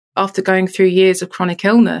after going through years of chronic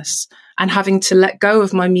illness and having to let go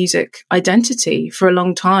of my music identity for a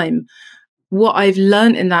long time, what I've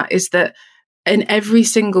learned in that is that in every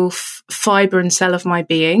single fiber and cell of my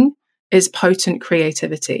being is potent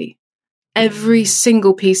creativity. Every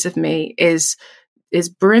single piece of me is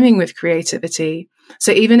brimming with creativity.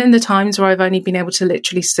 So even in the times where I've only been able to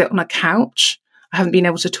literally sit on a couch, I haven't been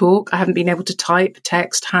able to talk, I haven't been able to type,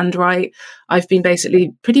 text, handwrite, I've been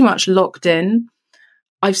basically pretty much locked in.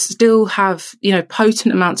 I still have,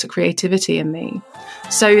 potent amounts of creativity in me.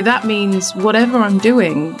 So that means whatever I'm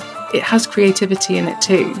doing, it has creativity in it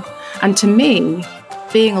too. And to me,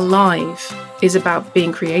 being alive is about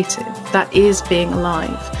being creative. That is being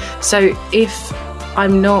alive. So if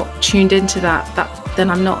I'm not tuned into that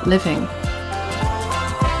then I'm not living.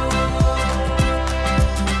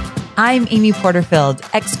 I'm Amy Porterfield,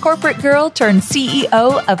 ex-corporate girl turned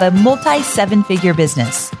CEO of a multi-seven-figure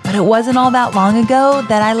business. But it wasn't all that long ago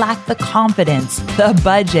that I lacked the confidence, the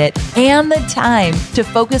budget, and the time to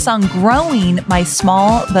focus on growing my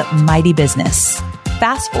small but mighty business.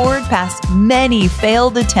 Fast forward past many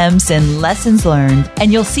failed attempts and lessons learned,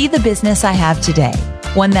 and you'll see the business I have today.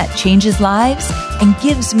 One that changes lives and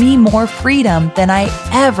gives me more freedom than I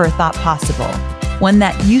ever thought possible. One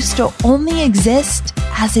that used to only exist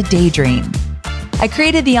as a daydream. I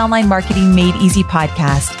created the Online Marketing Made Easy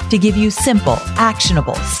podcast to give you simple,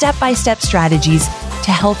 actionable, step-by-step strategies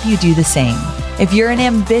to help you do the same. If you're an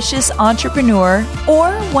ambitious entrepreneur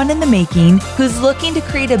or one in the making who's looking to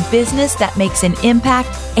create a business that makes an impact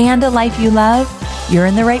and a life you love, you're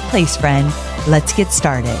in the right place, friend. Let's get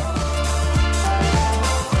started.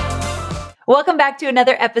 Welcome back to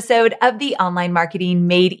another episode of the Online Marketing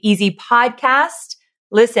Made Easy podcast.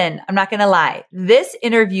 Listen, I'm not going to lie. This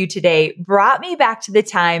interview today brought me back to the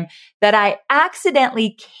time that I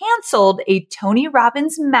accidentally canceled a Tony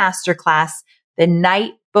Robbins masterclass the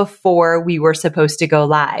night before we were supposed to go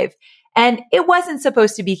live. And it wasn't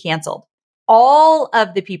supposed to be canceled. All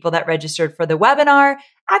of the people that registered for the webinar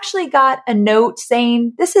actually got a note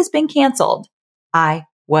saying this has been canceled. I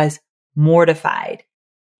was mortified.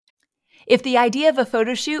 If the idea of a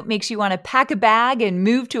photo shoot makes you want to pack a bag and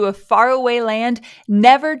move to a faraway land,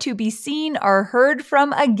 never to be seen or heard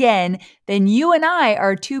from again, then you and I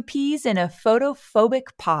are two peas in a photophobic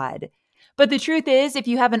pod. But the truth is, if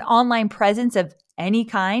you have an online presence of any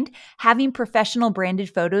kind, having professional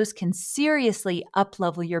branded photos can seriously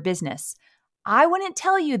up-level your business. I wouldn't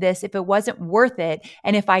tell you this if it wasn't worth it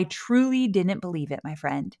and if I truly didn't believe it, my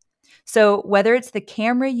friend. So whether it's the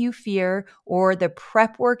camera you fear or the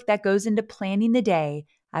prep work that goes into planning the day,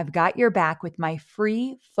 I've got your back with my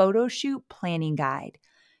free photo shoot planning guide.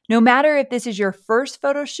 No matter if this is your first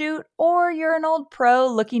photo shoot or you're an old pro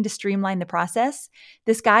looking to streamline the process,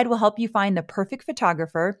 this guide will help you find the perfect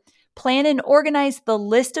photographer, plan and organize the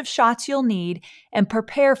list of shots you'll need, and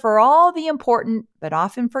prepare for all the important but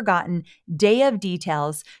often forgotten day of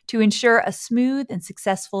details to ensure a smooth and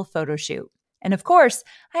successful photo shoot. And of course,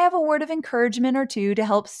 I have a word of encouragement or two to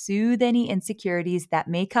help soothe any insecurities that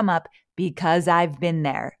may come up because I've been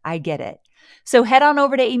there. I get it. So head on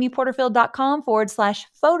over to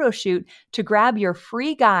amyporterfield.com/photoshoot to grab your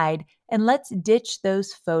free guide and let's ditch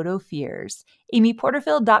those photo fears.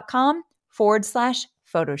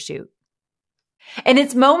 amyporterfield.com/photoshoot. And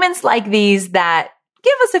it's moments like these that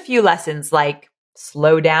give us a few lessons, like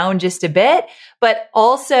slow down just a bit, but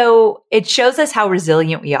also it shows us how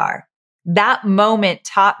resilient we are. That moment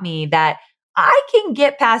taught me that I can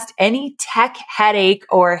get past any tech headache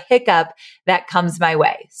or hiccup that comes my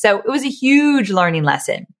way. So it was a huge learning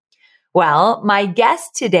lesson. Well, my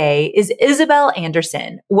guest today is Isobel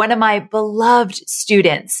Anderson, one of my beloved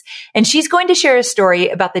students, and she's going to share a story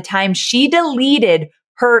about the time she deleted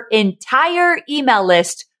her entire email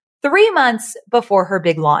list 3 months before her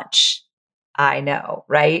big launch. I know,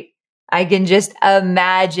 right? I can just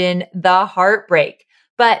imagine the heartbreak.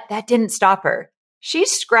 But that didn't stop her.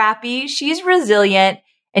 She's scrappy, she's resilient,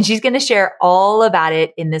 and she's going to share all about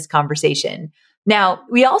it in this conversation. Now,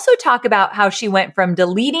 we also talk about how she went from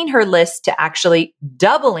deleting her list to actually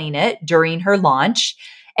doubling it during her launch.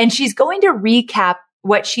 And she's going to recap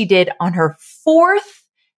what she did on her fourth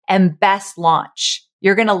and best launch.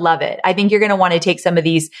 You're going to love it. I think you're going to want to take some of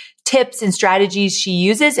these tips and strategies she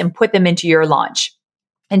uses and put them into your launch.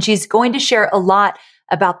 And she's going to share a lot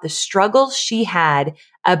about the struggles she had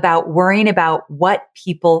about worrying about what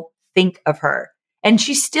people think of her. And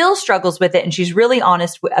she still struggles with it, and she's really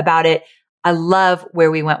honest about it. I love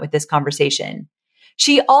where we went with this conversation.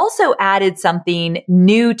 She also added something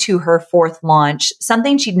new to her fourth launch,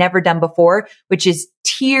 something she'd never done before, which is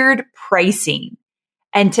tiered pricing.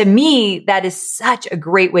 And to me, that is such a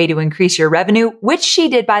great way to increase your revenue, which she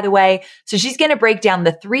did, by the way. So she's going to break down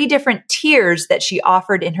the 3 different tiers that she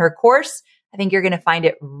offered in her course. I think you're going to find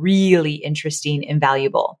it really interesting and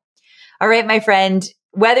valuable. All right, my friend,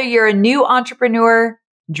 whether you're a new entrepreneur,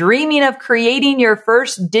 dreaming of creating your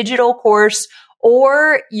first digital course,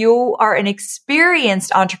 or you are an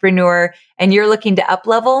experienced entrepreneur and you're looking to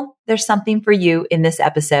up-level, there's something for you in this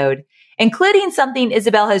episode, including something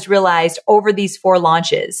Isobel has realized over these 4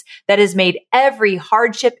 launches that has made every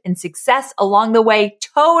hardship and success along the way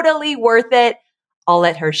totally worth it. I'll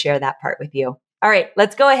let her share that part with you. All right,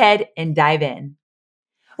 let's go ahead and dive in.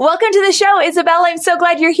 Welcome to the show, Isobel. I'm so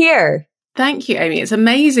glad you're here. Thank you, Amy. It's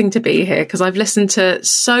amazing to be here because I've listened to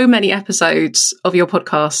so many episodes of your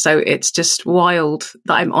podcast. So it's just wild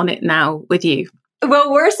that I'm on it now with you. Well,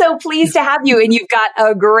 we're so pleased to have you, and you've got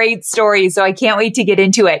a great story. So I can't wait to get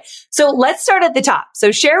into it. So let's start at the top.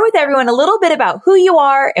 So share with everyone a little bit about who you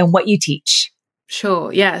are and what you teach.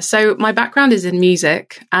 Sure. Yeah. So my background is in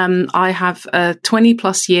music. I have a 20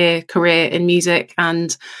 plus year career in music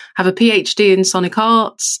and have a PhD in sonic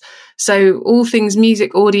arts. So all things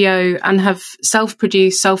music, audio, and have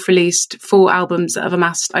self-produced, self-released 4 albums that have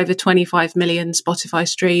amassed over 25 million Spotify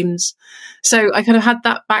streams. So I kind of had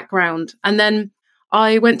that background. And then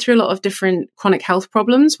I went through a lot of different chronic health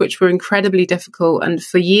problems, which were incredibly difficult. And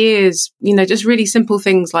for years, just really simple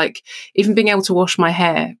things like even being able to wash my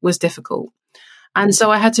hair was difficult. And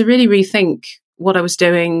so I had to really rethink what I was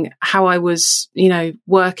doing, how I was,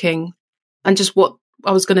 working, and just what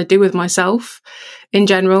I was going to do with myself in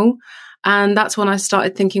general. And that's when I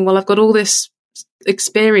started thinking, well, I've got all this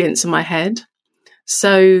experience in my head.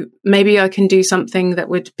 So maybe I can do something that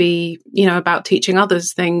would be, about teaching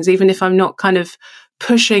others things, even if I'm not kind of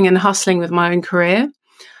pushing and hustling with my own career.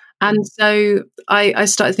 And so I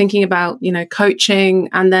started thinking about, coaching.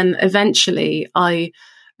 And then eventually I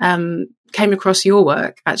came across your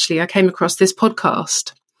work. Actually, I came across this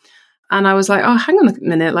podcast and I was like, oh, hang on a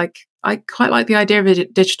minute. Like, I quite like the idea of a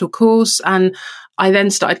digital course. And I then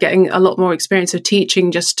started getting a lot more experience of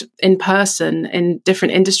teaching just in person in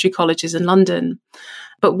different industry colleges in London.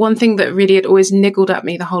 But one thing that really had always niggled at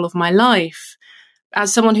me the whole of my life,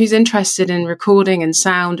 as someone who's interested in recording and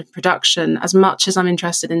sound and production, as much as I'm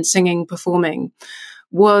interested in singing, performing,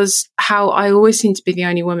 was how I always seemed to be the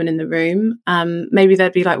only woman in the room. Maybe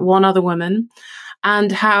there'd be like one other woman.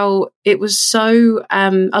 And how it was so,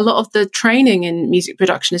 a lot of the training in music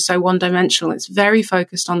production is so one-dimensional. It's very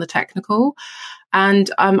focused on the technical.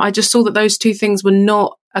 And I just saw that those 2 things were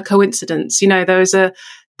not a coincidence. There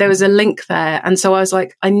was a link there. And so I was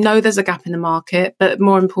like, I know there's a gap in the market, but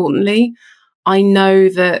more importantly, I know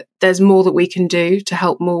that there's more that we can do to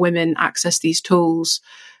help more women access these tools.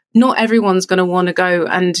 Not everyone's going to want to go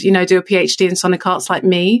and, do a PhD in sonic arts like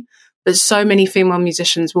me, but so many female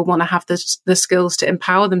musicians will want to have the skills to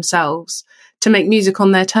empower themselves to make music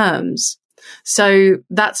on their terms. So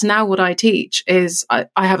that's now what I teach is I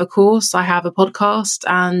have a course, I have a podcast,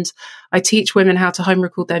 and I teach women how to home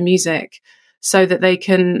record their music so that they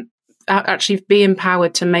can actually be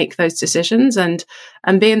empowered to make those decisions and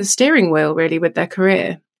be in the steering wheel really with their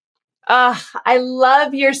career. I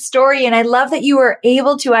love your story. And I love that you were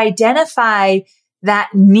able to identify that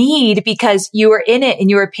need because you were in it and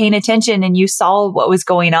you were paying attention and you saw what was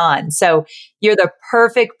going on. So you're the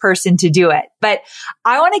perfect person to do it. But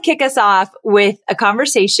I want to kick us off with a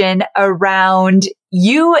conversation around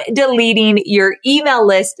you deleting your email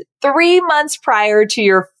list 3 months prior to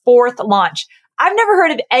your 4th launch. I've never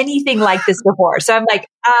heard of anything like this before. So I'm like,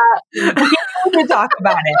 we need to talk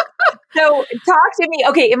about it. So talk to me.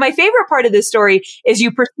 Okay. And my favorite part of this story is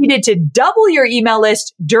you proceeded to double your email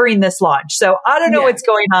list during this launch. So I don't know what's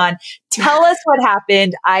going on. Tell us what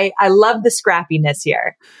happened. I love the scrappiness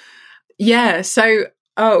here. Yeah. So,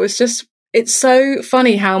 it's so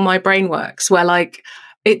funny how my brain works where like,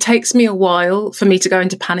 it takes me a while for me to go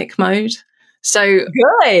into panic mode. So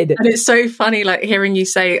good. And it's so funny, like hearing you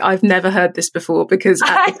say, I've never heard this before, because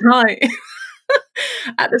at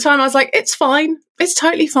the time I was like, it's fine. It's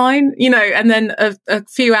totally fine. And then a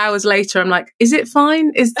few hours later, I'm like, is it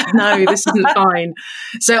fine? No, this isn't fine.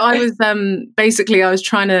 So I was, I was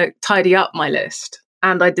trying to tidy up my list,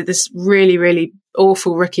 and I did this really, really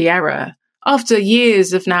awful rookie error after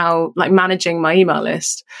years of now like managing my email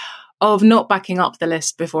list of not backing up the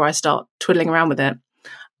list before I start twiddling around with it.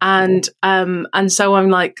 And so I'm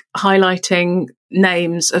like highlighting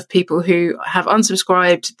names of people who have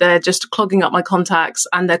unsubscribed. They're just clogging up my contacts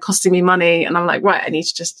and they're costing me money. And I'm like, right, I need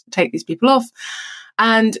to just take these people off.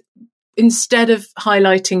 And instead of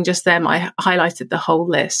highlighting just them, I highlighted the whole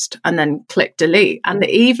list and then clicked delete. And it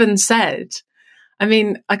even said, I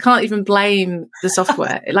mean, I can't even blame the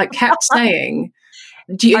software. It like kept saying,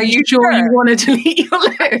 are you sure you want to delete your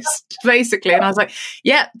list? Basically. And I was like,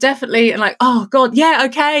 yeah, definitely. And like, oh God, yeah,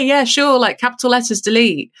 okay, yeah, sure. Like capital letters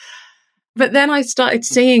delete. But then I started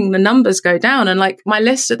seeing the numbers go down, and like my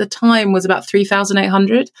list at the time was about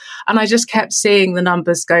 3,800. And I just kept seeing the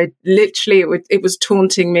numbers go, literally, it was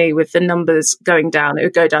taunting me with the numbers going down. It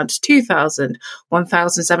would go down to 2,000,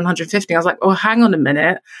 1,750. I was like, oh, hang on a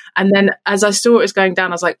minute. And then as I saw it was going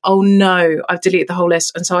down, I was like, oh no, I've deleted the whole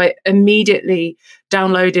list. And so I immediately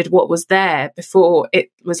downloaded what was there before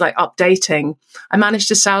it was like updating. I managed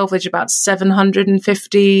to salvage about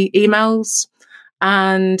 750 emails.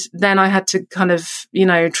 And then I had to kind of,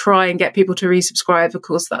 try and get people to resubscribe. Of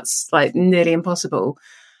course, that's like nearly impossible.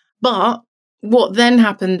 But what then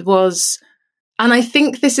happened was, and I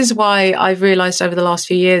think this is why I've realized over the last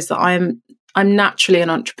few years that I'm naturally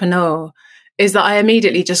an entrepreneur, is that I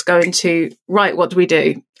immediately just go into, right, what do we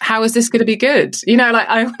do? How is this going to be good? Like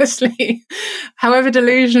I honestly, however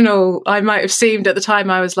delusional I might have seemed at the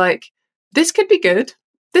time, I was like, this could be good.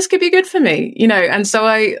 This could be good for me, and so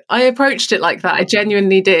I approached it like that. I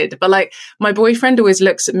genuinely did. But like my boyfriend always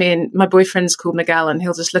looks at me, and my boyfriend's called Miguel, and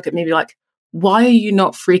he'll just look at me and be like, why are you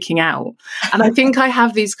not freaking out? And I think I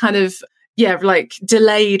have these kind of, like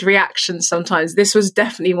delayed reactions sometimes. This was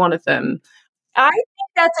definitely one of them. I think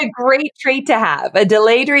that's a great trait to have, a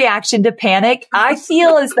delayed reaction to panic. I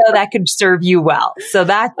feel as though that could serve you well. So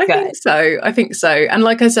that's good. I think so. And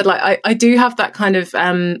like I said, like I do have that kind of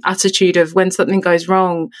attitude of when something goes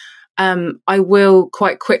wrong, I will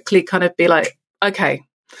quite quickly kind of be like, okay.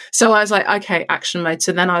 So I was like, okay, action mode.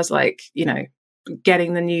 So then I was like,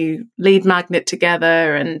 getting the new lead magnet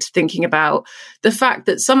together and thinking about the fact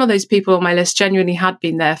that some of those people on my list genuinely had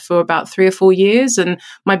been there for about 3 or 4 years, and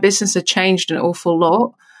my business had changed an awful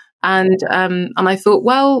lot. And I thought,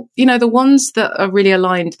 well, the ones that are really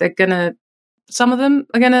aligned, some of them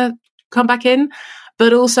are gonna come back in,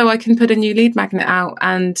 but also I can put a new lead magnet out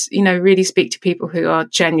and, really speak to people who are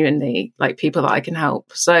genuinely like people that I can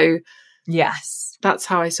help. So yes, that's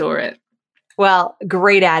how I saw it. Well,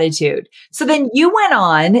 great attitude. So then you went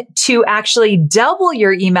on to actually double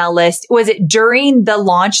your email list. Was it during the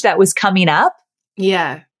launch that was coming up?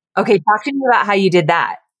 Yeah. Okay. Talk to me about how you did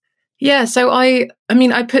that. Yeah. So I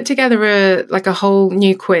put together a whole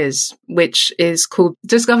new quiz, which is called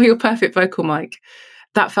Discover Your Perfect Vocal Mic.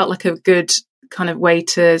 That felt like a good kind of way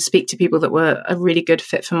to speak to people that were a really good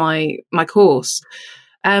fit for my course.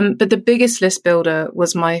 But the biggest list builder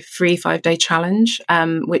was my free 5-day challenge,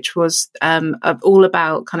 which was all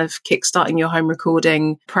about kind of kickstarting your home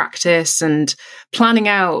recording practice and planning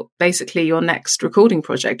out basically your next recording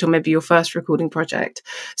project or maybe your first recording project.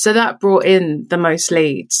 So that brought in the most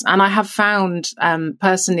leads. And I have found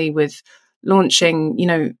personally with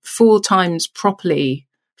launching, 4 times properly,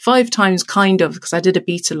 5 times kind of, because I did a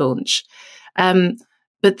beta launch.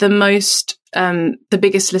 But the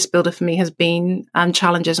biggest list builder for me has been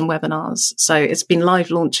challenges and webinars. So it's been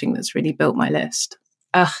live launching that's really built my list.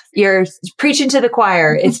 You're preaching to the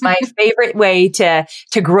choir. It's my favorite way to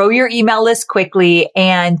grow your email list quickly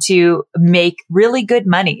and to make really good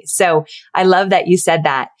money. So I love that you said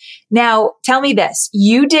that. Now, tell me this.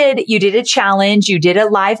 You did a challenge. You did a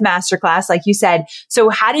live masterclass, like you said. So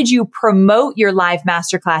how did you promote your live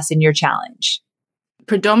masterclass in your challenge?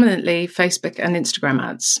 Predominantly Facebook and Instagram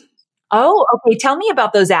ads. Oh, okay. Tell me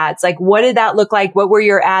about those ads. Like, what did that look like? What were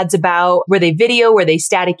your ads about? Were they video? Were they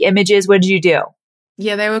static images? What did you do?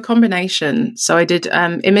 Yeah, they were a combination. So I did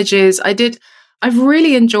images. I've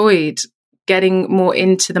really enjoyed getting more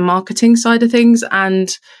into the marketing side of things and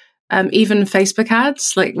even Facebook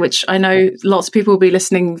ads, which I know lots of people will be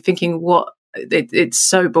listening thinking, it's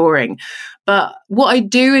so boring. But what I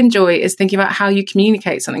do enjoy is thinking about how you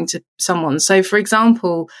communicate something to someone. So for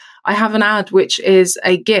example, I have an ad which is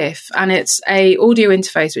a GIF and it's a audio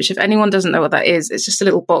interface, which if anyone doesn't know what that is, it's just a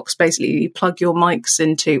little box basically you plug your mics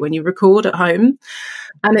into when you record at home.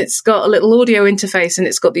 And it's got a little audio interface and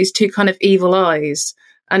it's got these 2 kind of evil eyes.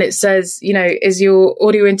 And it says, is your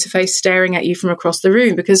audio interface staring at you from across the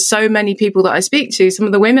room? Because so many people that I speak to, some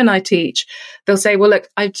of the women I teach, they'll say, well, look,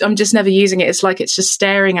 I'm just never using it. It's like it's just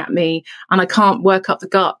staring at me and I can't work up the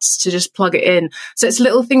guts to just plug it in. So it's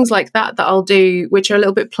little things like that I'll do, which are a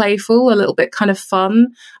little bit playful, a little bit kind of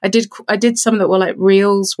fun. I did some that were like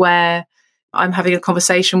reels where I'm having a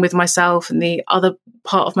conversation with myself and the other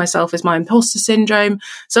part of myself is my imposter syndrome.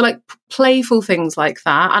 So like playful things like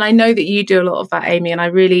that. And I know that you do a lot of that, Amy. And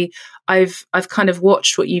I've kind of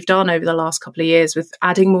watched what you've done over the last couple of years with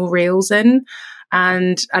adding more reels in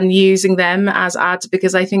and using them as ads,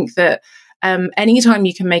 because I think that anytime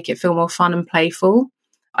you can make it feel more fun and playful,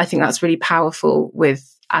 I think that's really powerful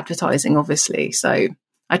with advertising, obviously. So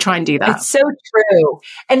I try and do that. It's so true.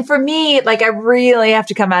 And for me, like I really have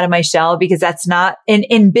to come out of my shell because that's not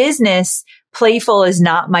in business. Playful is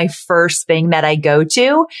not my first thing that I go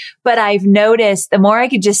to, but I've noticed the more I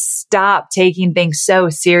could just stop taking things so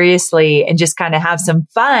seriously and just kind of have some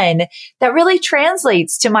fun, that really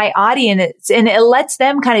translates to my audience and it lets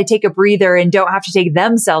them kind of take a breather and don't have to take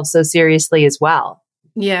themselves so seriously as well.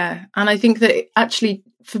 Yeah. And I think that actually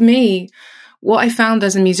for me, what I found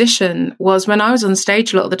as a musician was when I was on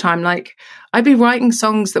stage a lot of the time, like I'd be writing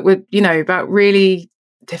songs that were, about really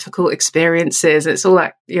difficult experiences. It's all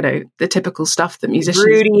that, the typical stuff that musicians...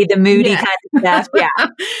 The moody kind of stuff. Yeah.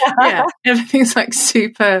 Yeah. Everything's like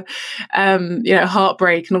super,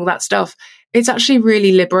 heartbreak and all that stuff. It's actually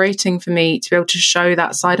really liberating for me to be able to show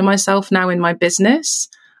that side of myself now in my business.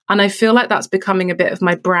 And I feel like that's becoming a bit of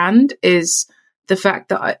my brand, is the fact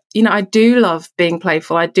that I do love being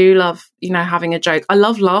playful. I do love, having a joke. I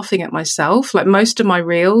love laughing at myself. Like most of my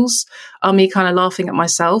reels are me kind of laughing at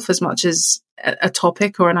myself as much as a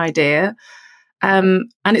topic or an idea.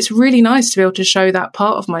 And it's really nice to be able to show that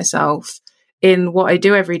part of myself in what I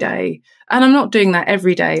do every day. And I'm not doing that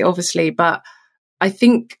every day, obviously, but I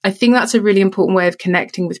think that's a really important way of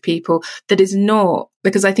connecting with people that is not,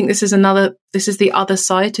 because I think this is the other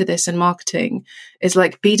side to this in marketing, is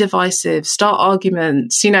like, be divisive, start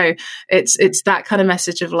arguments, it's that kind of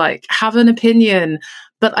message of like, have an opinion.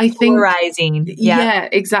 But I think polarizing. Yeah,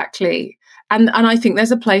 exactly. And I think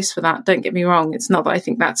there's a place for that. Don't get me wrong. It's not that I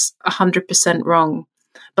think that's 100% wrong,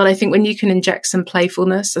 but I think when you can inject some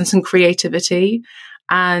playfulness and some creativity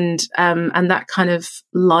and that kind of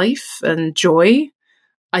life and joy,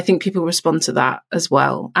 I think people respond to that as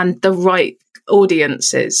well. And the right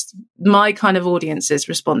audiences, my kind of audiences,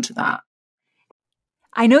 respond to that.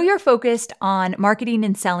 I know you're focused on marketing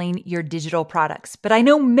and selling your digital products, but I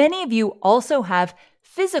know many of you also have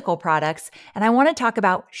physical products, and I want to talk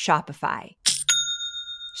about Shopify.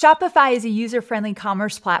 Shopify is a user-friendly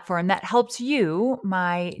commerce platform that helps you,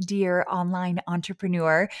 my dear online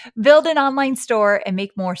entrepreneur, build an online store and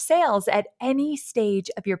make more sales at any stage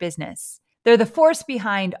of your business. They're the force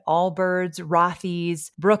behind Allbirds,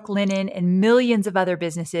 Rothy's, Brooklinen, and millions of other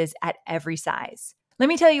businesses at every size. Let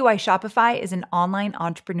me tell you why Shopify is an online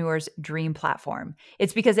entrepreneur's dream platform.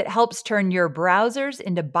 It's because it helps turn your browsers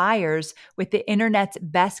into buyers with the internet's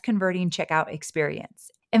best converting checkout experience.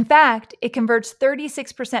 In fact, it converts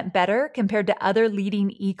 36% better compared to other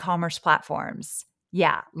leading e-commerce platforms.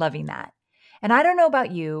 Yeah, loving that. And I don't know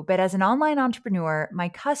about you, but as an online entrepreneur, my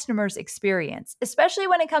customers' experience, especially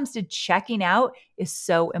when it comes to checking out, is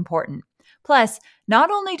so important. Plus,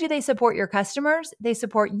 not only do they support your customers, they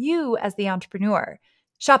support you as the entrepreneur.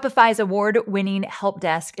 Shopify's award-winning help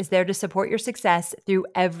desk is there to support your success through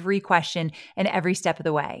every question and every step of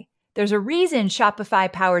the way. There's a reason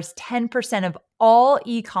Shopify powers 10% of all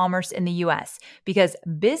e-commerce in the US, because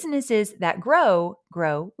businesses that grow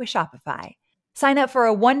with Shopify. Sign up for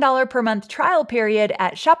a $1 per month trial period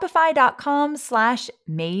at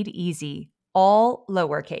shopify.com/madeeasy, all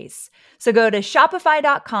lowercase. So go to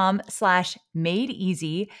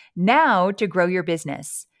shopify.com/madeeasy now to grow your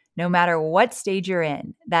business, no matter what stage you're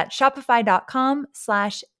in. That's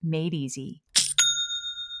shopify.com/madeeasy.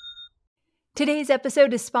 Today's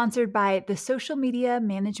episode is sponsored by the social media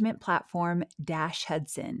management platform Dash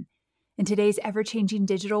Hudson. In today's ever-changing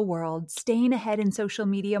digital world, staying ahead in social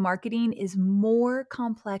media marketing is more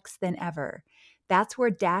complex than ever. That's where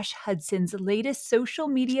Dash Hudson's latest social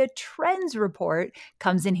media trends report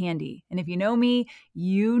comes in handy. And if you know me,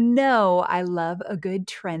 you know I love a good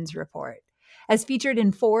trends report. As featured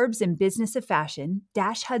in Forbes and Business of Fashion,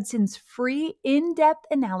 Dash Hudson's free in-depth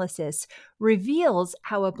analysis reveals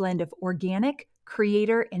how a blend of organic,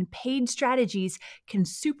 creator, and paid strategies can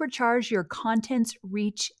supercharge your content's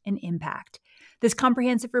reach and impact. This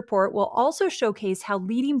comprehensive report will also showcase how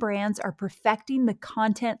leading brands are perfecting the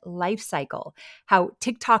content lifecycle, how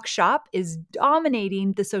TikTok Shop is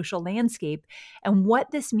dominating the social landscape, and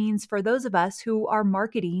what this means for those of us who are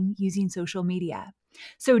marketing using social media.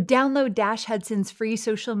 So download Dash Hudson's free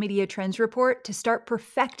social media trends report to start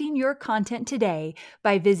perfecting your content today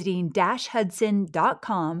by visiting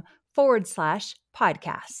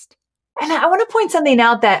dashhudson.com/podcast. And I want to point something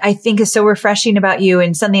out that I think is so refreshing about you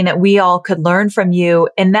and something that we all could learn from you.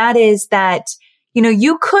 And that is that,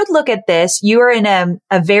 you could look at this. You are in a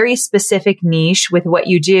very specific niche with what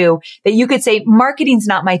you do that you could say, marketing's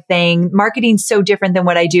not my thing. Marketing's so different than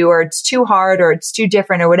what I do, or it's too hard, or it's too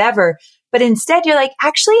different, or whatever. but instead you're like,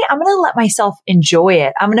 actually, I'm going to let myself enjoy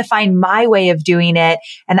it. I'm going to find my way of doing it.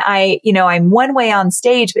 And I'm one way on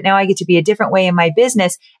stage, but now I get to be a different way in my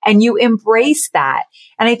business. And you embrace that.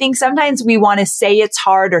 And I think sometimes we want to say it's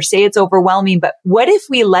hard or say it's overwhelming, but what if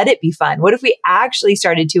we let it be fun? What if we actually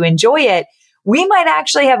started to enjoy it? We might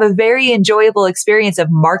actually have a very enjoyable experience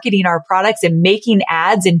of marketing our products and making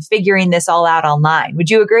ads and figuring this all out online.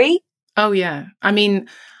 Would you agree? Oh, yeah. I mean,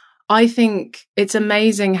 I think it's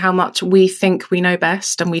amazing how much we think we know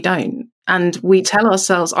best and we don't. And we tell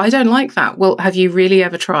ourselves, I don't like that. Well, have you really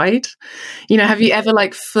ever tried? Have you ever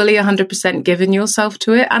fully 100% given yourself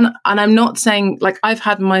to it? And I'm not saying I've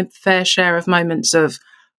had my fair share of moments of,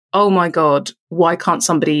 oh my God, why can't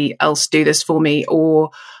somebody else do this for me?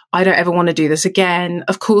 Or I don't ever want to do this again.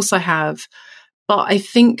 Of course I have. But I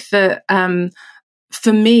think that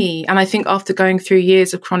for me, and I think after going through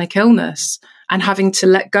years of chronic illness and having to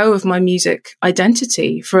let go of my music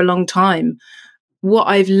identity for a long time, what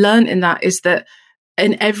I've learned in that is that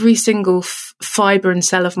in every single fiber and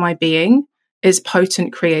cell of my being is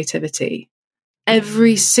potent creativity.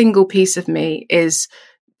 Every single piece of me is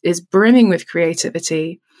brimming with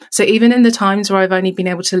creativity. So even in the times where I've only been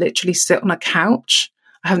able to literally sit on a couch,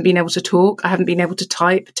 I haven't been able to talk. I haven't been able to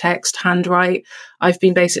type, text, handwrite. I've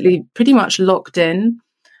been basically pretty much locked in.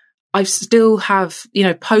 I still have,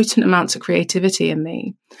 potent amounts of creativity in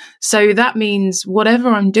me. So that means whatever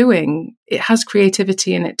I'm doing, it has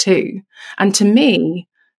creativity in it too. And to me,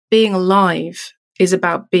 being alive is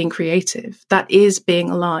about being creative. That is being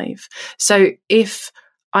alive. So if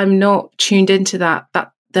I'm not tuned into that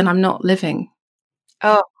then I'm not living.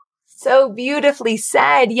 Oh, so beautifully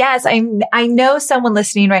said. Yes. I know someone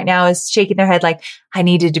listening right now is shaking their head like, I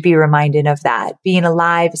needed to be reminded of that. Being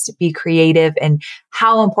alive is to be creative and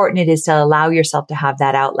how important it is to allow yourself to have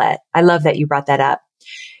that outlet. I love that you brought that up.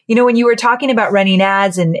 When you were talking about running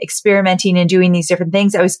ads and experimenting and doing these different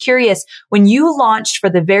things, I was curious, when you launched for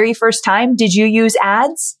the very first time, did you use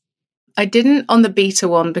ads? I didn't on the beta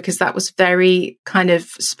one because that was very kind of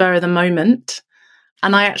spur of the moment.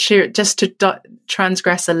 And I actually, just to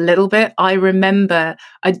transgress a little bit, I remember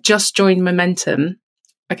I just joined Momentum.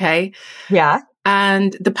 Okay. Yeah.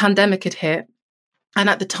 And the pandemic had hit. And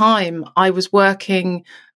at the time I was working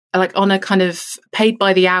on a kind of paid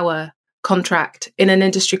by the hour contract in an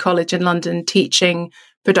industry college in London, teaching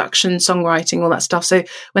production, songwriting, all that stuff. So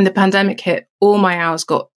when the pandemic hit, all my hours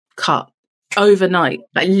got cut overnight,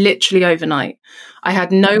 literally overnight. I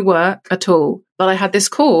had no work at all. But I had this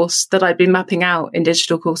course that I'd been mapping out in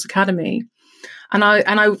Digital Course Academy. And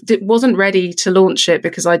I wasn't ready to launch it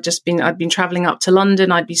because I'd been traveling up to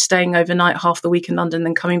London. I'd be staying overnight half the week in London,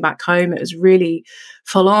 then coming back home. It was really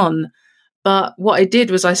full on. But what I did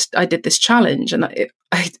was I did this challenge and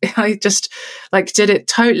I just did it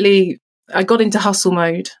totally. I got into hustle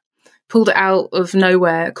mode, pulled it out of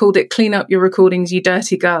nowhere, called it Clean Up Your Recordings, You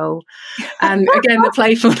Dirty Girl. And again, the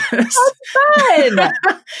playfulness. Fun.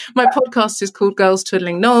 My podcast is called Girls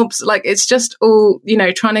Twiddling Knobs. It's just all,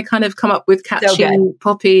 trying to kind of come up with catchy,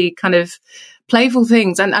 poppy, kind of playful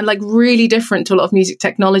things and really different to a lot of music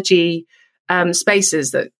technology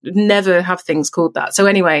spaces that never have things called that. So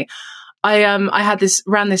anyway, I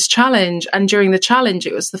ran this challenge, and during the challenge,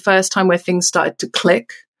 it was the first time where things started to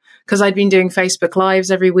click. Because I'd been doing Facebook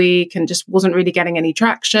Lives every week and just wasn't really getting any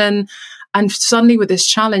traction. And suddenly with this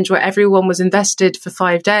challenge where everyone was invested for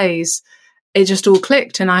 5 days, it just all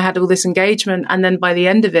clicked and I had all this engagement. And then by the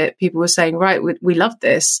end of it, people were saying, right, we love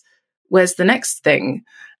this. Where's the next thing?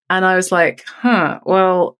 And I was like,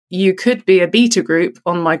 well, you could be a beta group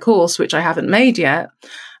on my course, which I haven't made yet.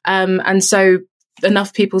 And so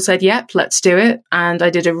enough people said, yep, let's do it. And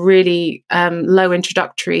I did a really low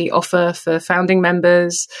introductory offer for founding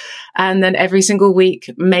members. And then every single week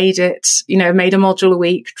made a module a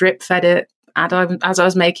week, drip fed it. And as I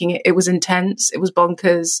was making it, it was intense. It was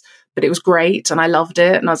bonkers, but it was great. And I loved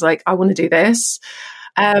it. And I was like, I want to do this.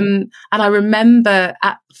 And I remember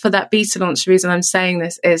for that beta launch, the reason I'm saying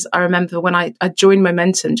this is I remember when I joined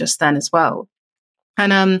Momentum just then as well.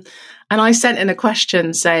 And I sent in a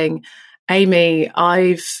question saying, Amy,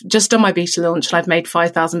 I've just done my beta launch and I've made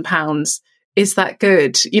 £5,000. Is that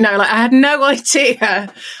good? I had no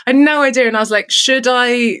idea. And I was like, should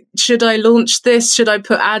I launch this? Should I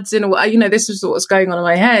put ads in? This was what was going on in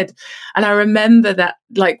my head. And I remember that,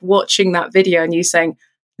 watching that video and you saying,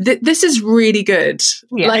 this is really good.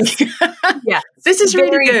 Yes. Yeah, this is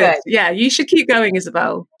really good. Yeah, you should keep going,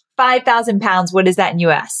 Isobel. £5,000. What is that in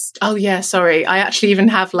US? Oh yeah, sorry. I actually even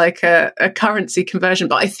have a currency conversion,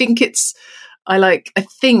 but I think I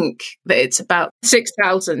think that it's about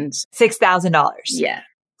 $6,000. $6,000. Yeah.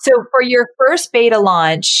 So for your first beta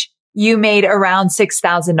launch, you made around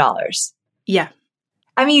 $6,000. Yeah.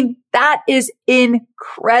 I mean, that is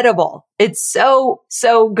incredible. It's so,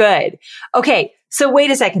 so good. Okay. So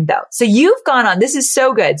wait a second though. So you've gone on, this is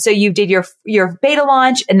so good. So you did your beta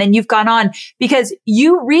launch and then you've gone on because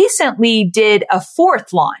you recently did a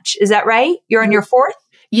fourth launch. Is that right? You're on your fourth?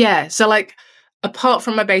 Yeah. So like, apart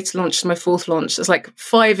from my beta launch, my fourth launch, there's like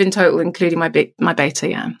 5 in total, including my beta.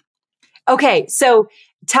 Yeah. Okay. So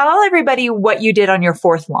tell everybody what you did on your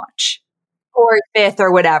fourth launch or fifth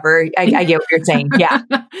or whatever. I get what you're saying. Yeah.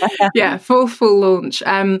 Yeah. Fourth full launch.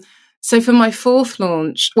 So for my fourth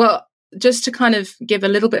launch, well, just to kind of give a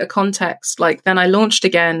little bit of context, like then I launched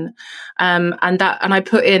again, and I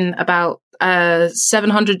put in about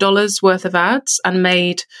 $700 worth of ads and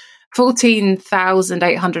made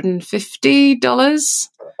 $14,850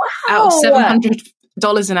 out of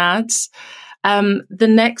 $700 in ads. The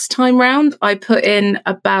next time round, I put in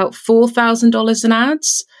about $4,000 in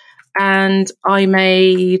ads, and I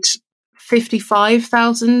made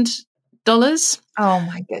 $55,000. Oh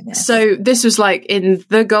my goodness. So this was like in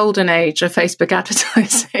the golden age of Facebook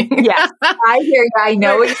advertising. Yes, I hear you. I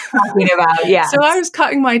know what you're talking about. Yeah. So I was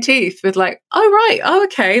cutting my teeth with like,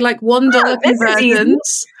 okay, like $1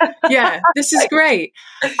 conversions. Yeah, this is great.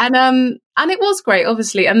 And it was great,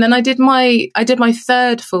 obviously. And then I did my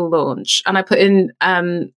third full launch, and I put in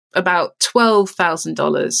about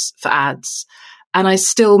 $12,000 for ads, and I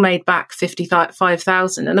still made back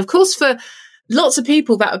 $55,000. And of course, for lots of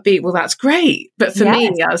people that would be, well, that's great. But for me,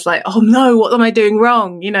 I was like, oh no, what am I doing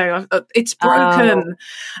wrong? You know, it's broken. Oh.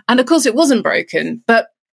 And of course it wasn't broken, but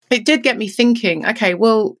it did get me thinking, okay,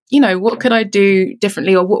 well, you know, what could I do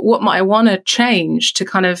differently, or what might I want to change to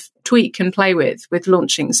kind of tweak and play with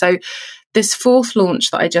launching? So this fourth launch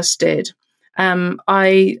that I just did,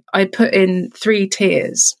 I put in 3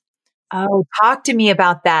 tiers. Oh, talk to me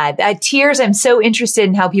about that. Tiers. I'm so interested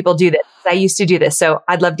in how people do this. I used to do this, so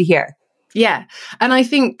I'd love to hear. Yeah. And I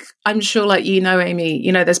think, I'm sure, like, you know, Amy,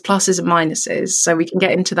 you know, there's pluses and minuses. So we can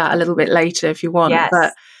get into that a little bit later if you want. Yes.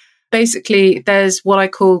 But basically, there's what I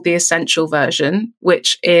call the essential version,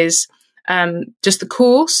 which is just the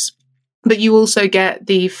course. But you also get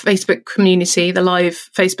the Facebook community, the live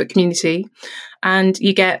Facebook community, and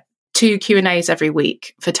you get 2 Q&As every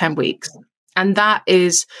week for 10 weeks. And that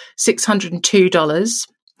is $602.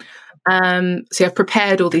 So I've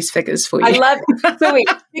prepared all these figures for you. I love it. So wait,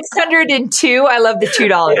 602. I love the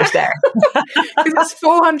 $2 there. It's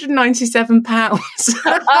 £497.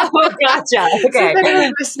 Oh, gotcha. Okay. So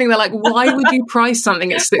they're listening, they're like, why would you price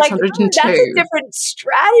something at 602? Like, that's a different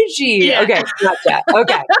strategy. Yeah. Okay, gotcha.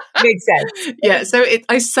 Okay, makes sense. Yeah, so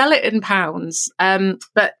I sell it in pounds,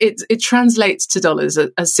 but it translates to dollars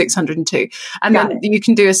as 602, and then you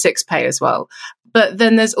can do a 6-pay as well. But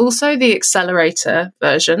then there's also the accelerator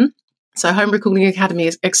version. So Home Recording Academy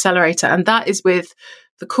is accelerator, and that is with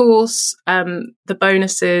the course, the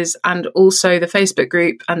bonuses, and also the Facebook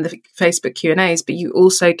group and the Facebook Q&As. But you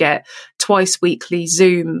also get twice weekly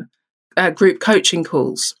Zoom group coaching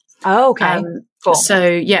calls. Oh, okay. Cool. So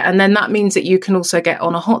yeah, and then that means that you can also get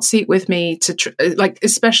on a hot seat with me to like,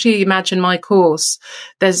 especially imagine my course.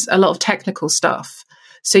 There's a lot of technical stuff.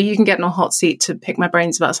 So you can get on a hot seat to pick my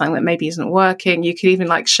brains about something that maybe isn't working. You could even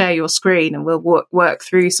like share your screen and we'll work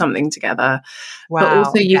through something together. Wow, but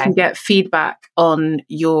also you can get feedback on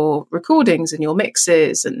your recordings and your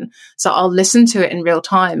mixes. And so I'll listen to it in real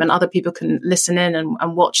time and other people can listen in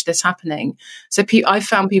and watch this happening. So I've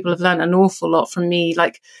found people have learned an awful lot from me,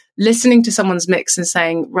 like listening to someone's mix and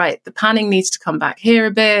saying, right, the panning needs to come back here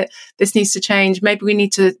a bit. This needs to change. Maybe we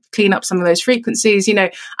need to clean up some of those frequencies, you know,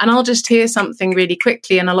 and I'll just hear something really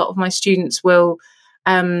quickly. And a lot of my students will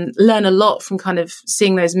learn a lot from kind of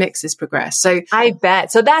seeing those mixes progress. So I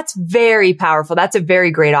bet. So that's very powerful. That's a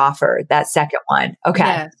very great offer, that second one. Okay.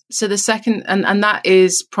 Yeah. So the second, and that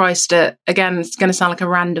is priced at, again, it's going to sound like a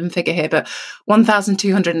random figure here, but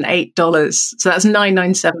 $1,208. So that's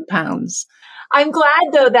 £997. I'm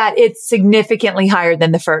glad though that it's significantly higher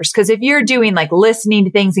than the first, because if you're doing like listening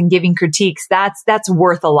to things and giving critiques, that's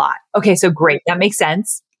worth a lot. Okay, so great. That makes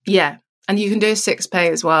sense. Yeah. And you can do a 6-pay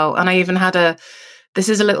as well. And I even had this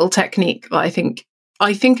is a little technique that I think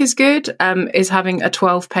is good, is having a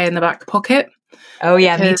 12-pay in the back pocket. Oh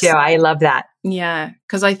yeah, me too. I love that. Yeah.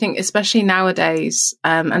 Because I think especially nowadays,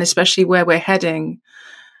 and especially where we're heading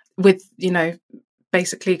with, you know,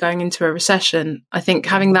 basically going into a recession, I think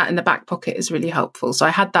having that in the back pocket is really helpful. So I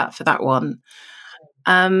had that for that one.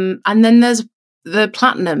 And then there's the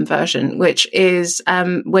platinum version, which is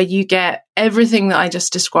where you get everything that I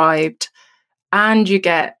just described, and you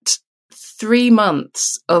get 3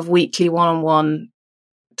 months of weekly one-on-one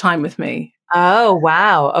time with me. Oh,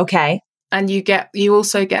 wow. Okay. And you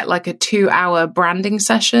also get like a 2-hour branding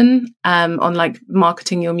session on like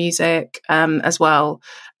marketing your music as well.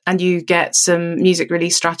 And you get some music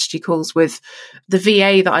release strategy calls with the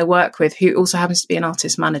VA that I work with, who also happens to be an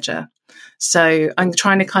artist manager. So I'm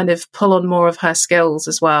trying to kind of pull on more of her skills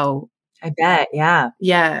as well. I bet. Yeah.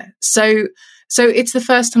 Yeah. So it's the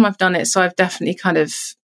first time I've done it. So I've definitely kind of,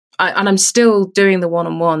 and I'm still doing the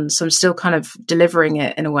one-on-one. So I'm still kind of delivering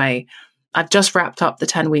it in a way. I've just wrapped up the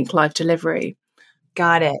 10-week live delivery.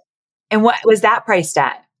 Got it. And what was that priced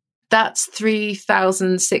at? That's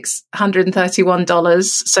 $3,631.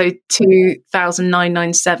 So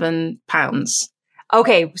 £2,997.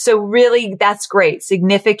 Okay. So really, that's great.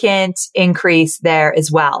 Significant increase there as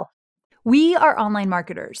well. We are online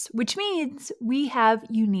marketers, which means we have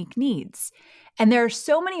unique needs. And there are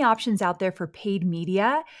so many options out there for paid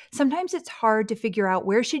media. Sometimes it's hard to figure out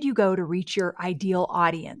where should you go to reach your ideal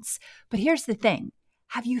audience. But here's the thing.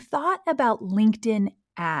 Have you thought about LinkedIn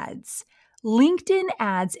ads? LinkedIn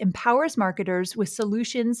ads empowers marketers with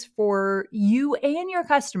solutions for you and your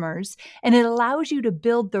customers, and it allows you to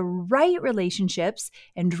build the right relationships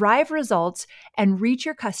and drive results and reach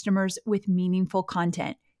your customers with meaningful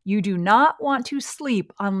content. You do not want to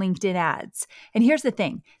sleep on LinkedIn ads. And here's the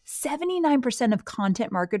thing, 79% of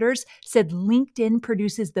content marketers said LinkedIn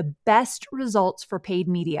produces the best results for paid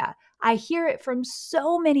media. I hear it from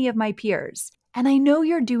so many of my peers. And I know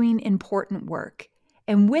you're doing important work.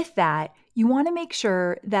 And with that, you want to make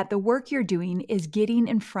sure that the work you're doing is getting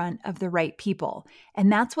in front of the right people.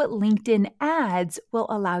 And that's what LinkedIn ads will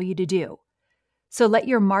allow you to do. So let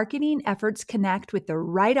your marketing efforts connect with the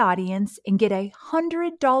right audience and get a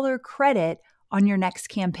 $100 credit on your next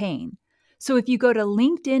campaign. So if you go to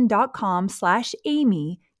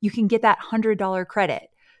linkedin.com/Amy, you can get that $100 credit.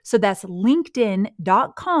 So that's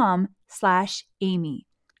linkedin.com/Amy.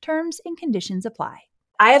 Terms and conditions apply.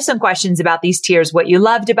 I have some questions about these tiers, what you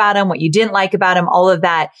loved about them, what you didn't like about them, all of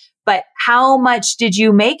that. But how much did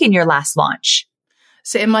you make in your last launch?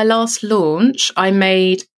 So in my last launch, I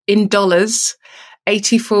made in dollars,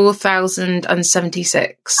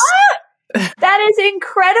 $84,076. That is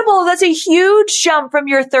incredible. That's a huge jump from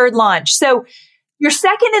your third launch. So your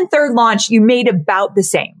second and third launch, you made about the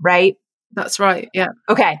same, right? That's right. Yeah.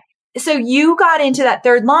 Okay. So you got into that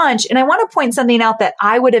third launch, and I want to point something out that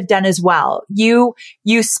I would have done as well. You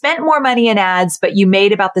spent more money in ads, but you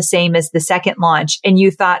made about the same as the second launch. And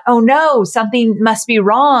you thought, oh no, something must be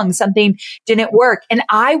wrong. Something didn't work. And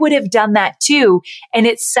I would have done that too. And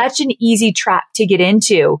it's such an easy trap to get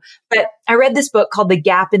into. But I read this book called The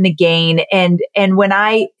Gap and the Gain. And when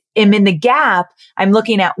I am in the gap, I'm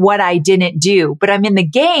looking at what I didn't do, but I'm in the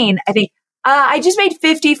gain. I think, I just made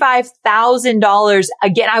 $55,000.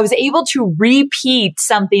 Again, I was able to repeat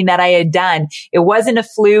something that I had done. It wasn't a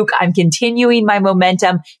fluke. I'm continuing my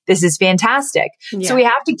momentum. This is fantastic. Yeah. So we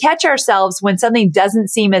have to catch ourselves when something doesn't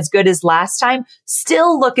seem as good as last time.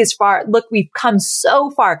 Still look, we've come so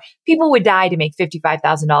far. People would die to make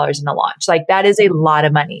 $55,000 in a launch. Like that is a lot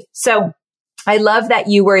of money. So I love that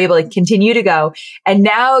you were able to continue to go. And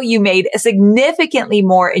now you made significantly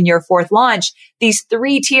more in your fourth launch. These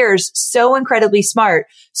 3 tiers, so incredibly smart.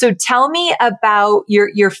 So tell me about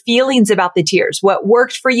your feelings about the tiers. What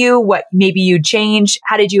worked for you? What maybe you changed?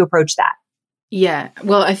 How did you approach that? Yeah.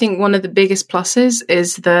 Well, I think one of the biggest pluses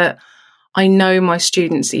is that I know my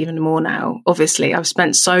students even more now. Obviously, I've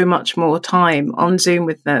spent so much more time on Zoom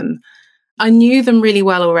with them. I knew them really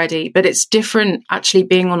well already, but it's different actually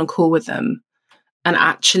being on a call with them and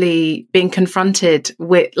actually being confronted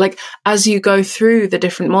with, like, as you go through the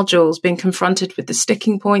different modules, being confronted with the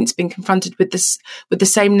sticking points, being confronted with the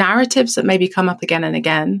same narratives that maybe come up again and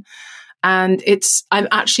again. And I'm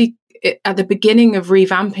actually at the beginning of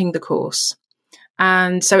revamping the course.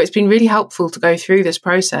 And so it's been really helpful to go through this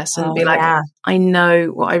process and be like, I know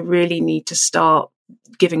what I really need to start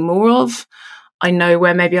giving more of. I know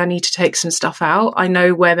where maybe I need to take some stuff out. I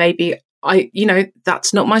know where maybe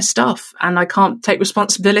that's not my stuff and I can't take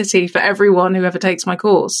responsibility for everyone who ever takes my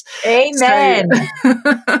course. Amen. So,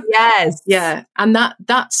 yes. Yeah. And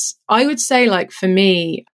that's, I would say, like, for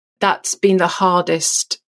me, that's been the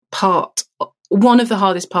hardest part. One of the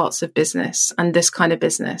hardest parts of business and this kind of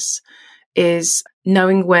business is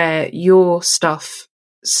knowing where your stuff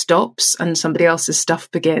stops and somebody else's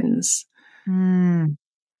stuff begins.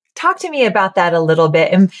 Talk to me about that a little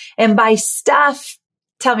bit. And by stuff,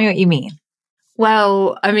 tell me what you mean.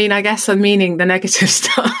 Well, I mean, I guess I'm meaning the negative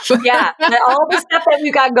stuff. Yeah. All the stuff that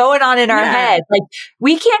we've got going on in our head. Like,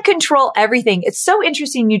 we can't control everything. It's so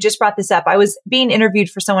interesting. You just brought this up. I was being interviewed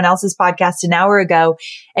for someone else's podcast an hour ago,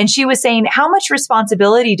 and she was saying, how much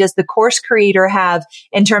responsibility does the course creator have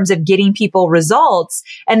in terms of getting people results?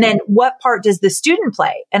 And then what part does the student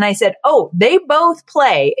play? And I said, oh, they both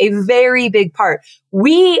play a very big part.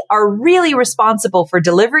 We are really responsible for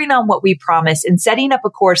delivering on what we promise and setting up a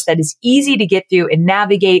course that is easy to get through and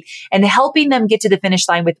navigate and helping them get to the finish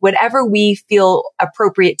line with whatever we feel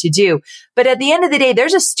appropriate to do. But at the end of the day,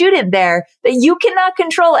 there's a student there that you cannot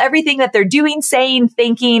control everything that they're doing, saying,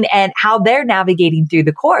 thinking, and how they're navigating through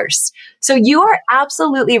the course. So you are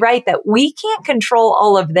absolutely right that we can't control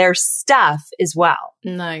all of their stuff as well.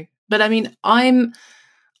 No, but I mean, I'm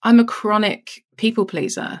a chronic people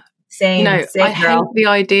pleaser. Same, I girl. hate the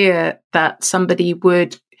idea that somebody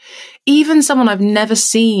would, even someone I've never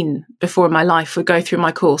seen before in my life, would go through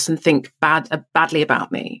my course and think badly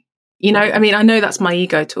about me. I mean, I know that's my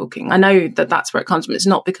ego talking. I know that that's where it comes from. It's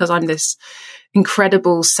not because I'm this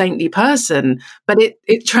incredible saintly person, but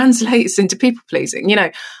it translates into people pleasing.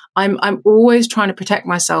 I'm always trying to protect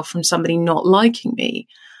myself from somebody not liking me.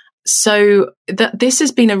 So this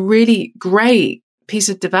has been a really great piece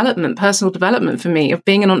of development, personal development for me, of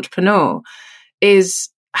being an entrepreneur, is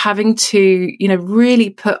having to, really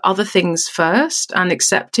put other things first and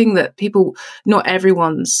accepting that not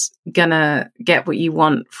everyone's gonna get what you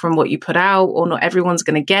want from what you put out, or not everyone's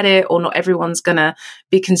gonna get it, or not everyone's gonna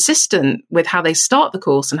be consistent with how they start the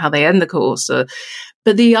course and how they end the course.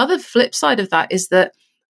 But the other flip side of that is that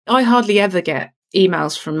I hardly ever get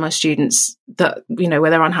emails from my students that, where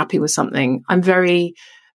they're unhappy with something. I'm very,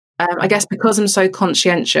 I guess because I'm so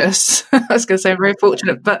conscientious, I was going to say I'm very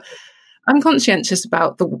fortunate, but I'm conscientious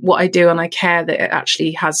about what I do, and I care that it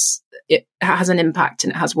actually has an impact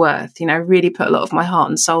and it has worth. I really put a lot of my heart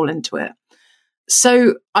and soul into it.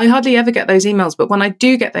 So I hardly ever get those emails, but when I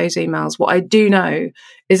do get those emails, what I do know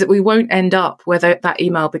is that we won't end up where that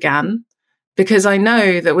email began, because I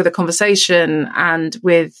know that with a conversation and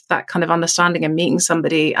with that kind of understanding and meeting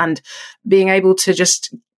somebody and being able to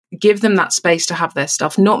just give them that space to have their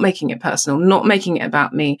stuff, not making it personal, not making it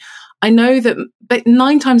about me. I know that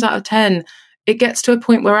 9 times out of 10, it gets to a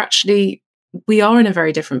point where actually we are in a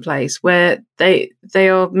very different place, where they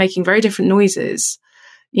are making very different noises,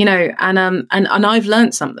 and I've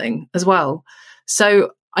learned something as well.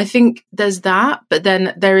 So I think there's that, but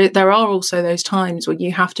then there are also those times where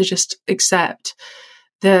you have to just accept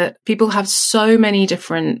that people have so many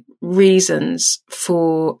different reasons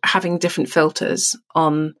for having different filters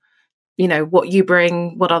on, what you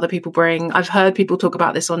bring, what other people bring. I've heard people talk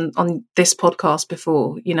about this on this podcast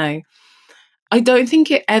before. I don't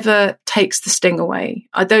think it ever takes the sting away.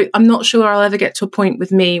 I'm not sure I'll ever get to a point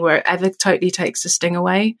with me where it ever totally takes the sting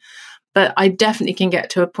away, but I definitely can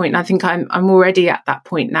get to a point. And I think I'm already at that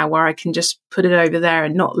point now where I can just put it over there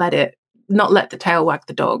and not let the tail wag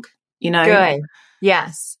the dog, Good.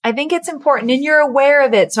 Yes. I think it's important, and you're aware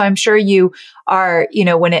of it. So I'm sure you are,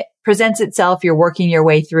 when it presents itself, you're working your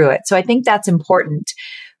way through it. So I think that's important.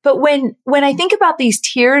 But when I think about these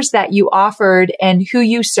tiers that you offered and who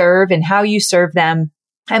you serve and how you serve them,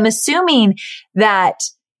 I'm assuming that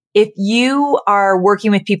if you are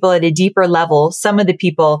working with people at a deeper level, some of the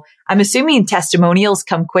people, I'm assuming testimonials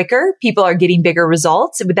come quicker. People are getting bigger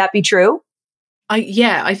results. Would that be true?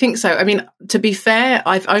 I think so. I mean, to be fair,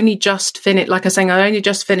 I've only just finished, like I was saying, I only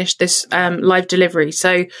just finished this live delivery.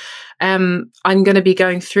 So I'm going to be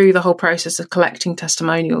going through the whole process of collecting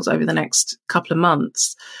testimonials over the next couple of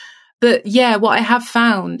months. But yeah, what I have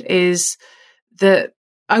found is that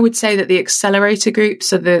I would say that the accelerator group,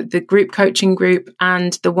 so the group coaching group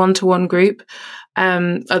and the one-to-one group,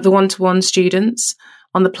 the one-to-one students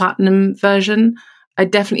on the platinum version, I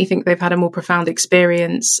definitely think they've had a more profound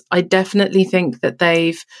experience. I definitely think that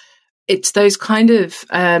it's those kind of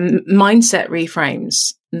mindset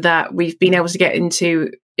reframes that we've been able to get into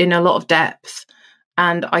in a lot of depth.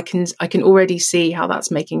 And I can already see how that's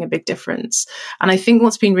making a big difference. And I think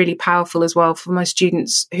what's been really powerful as well for my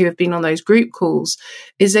students who have been on those group calls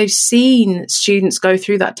is they've seen students go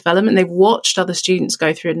through that development. They've watched other students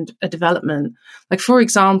go through a development. Like, for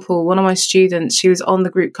example, one of my students, she was on the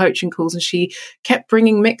group coaching calls and she kept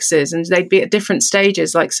bringing mixes and they'd be at different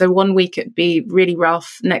stages. Like, so one week it'd be really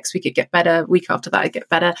rough. Next week it'd get better. Week after that it'd get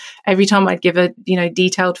better. Every time I'd give her,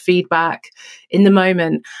 detailed feedback in the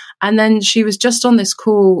moment. And then she was just on this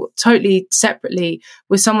call totally separately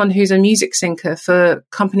with someone who's a music syncer for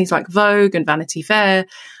companies like Vogue and Vanity Fair.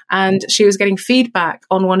 And she was getting feedback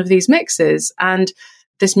on one of these mixes. And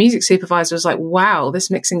this music supervisor was like, wow, this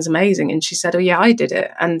mixing's amazing. And she said, oh yeah, I did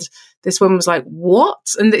it. And this woman was like, what?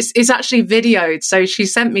 And this is actually videoed. So she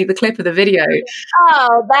sent me the clip of the video.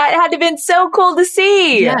 Oh, that had to have been so cool to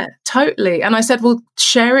see. Yeah, totally. And I said, well,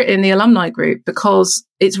 share it in the alumni group, because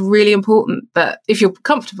it's really important that if you're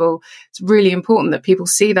comfortable, it's really important that people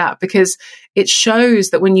see that, because it shows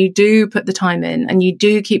that when you do put the time in and you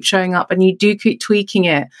do keep showing up and you do keep tweaking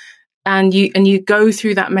it and you go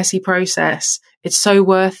through that messy process, it's so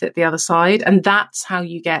worth it the other side. And that's how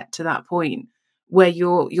you get to that point where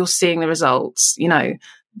you're seeing the results. You know,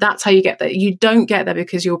 that's how you get there. You don't get there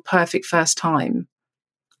because you're perfect first time.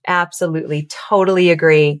 Absolutely. Totally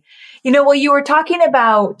agree. You know, well, you were talking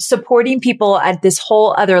about supporting people at this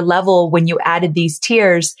whole other level when you added these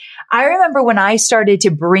tiers. I remember when I started to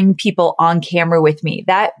bring people on camera with me,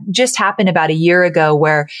 that just happened about a year ago,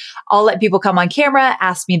 where I'll let people come on camera,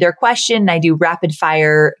 ask me their question, and I do rapid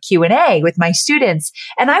fire Q&A with my students.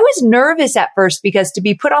 And I was nervous at first, because to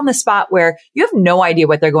be put on the spot where you have no idea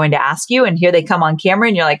what they're going to ask you, and here they come on camera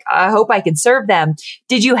and you're like, I hope I can serve them.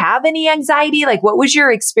 Did you have any anxiety? Like, what was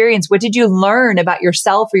your experience? What did you learn about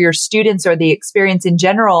yourself or your students or the experience in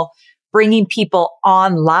general, bringing people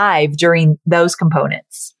on live during those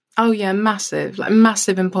components? Oh yeah, massive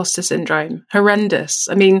imposter syndrome. Horrendous.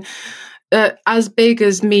 I mean, as big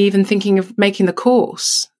as me even thinking of making the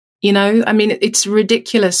course, you know, I mean, it's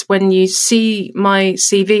ridiculous when you see my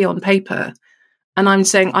CV on paper and I'm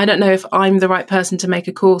saying, I don't know if I'm the right person to make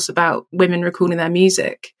a course about women recording their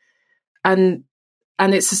music. And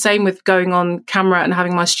it's the same with going on camera and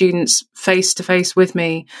having my students face to face with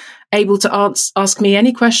me, able to ask me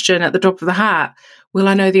any question at the drop of the hat. Will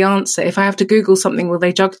I know the answer? If I have to Google something, will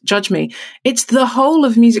they judge me? It's the whole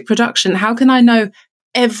of music production. How can I know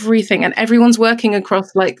everything? And everyone's working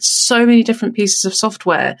across like so many different pieces of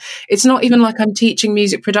software. It's not even like I'm teaching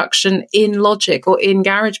music production in Logic or in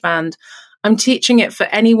GarageBand. I'm teaching it for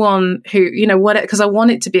anyone who, you know, because I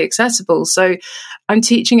want it to be accessible. So I'm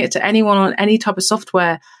teaching it to anyone on any type of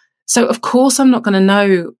software. So of course I'm not going to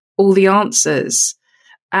know all the answers.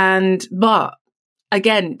 But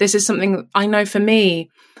again, this is something I know for me,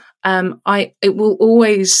 it will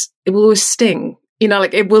always sting, you know,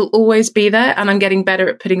 like it will always be there. And I'm getting better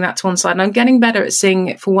at putting that to one side. And I'm getting better at seeing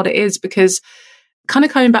it for what it is, because kind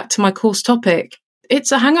of coming back to my course topic,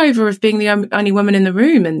 it's a hangover of being the only woman in the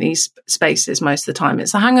room in these spaces most of the time.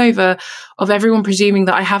 It's a hangover of everyone presuming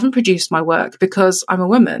that I haven't produced my work because I'm a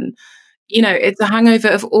woman. You know, it's a hangover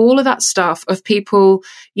of all of that stuff, of people,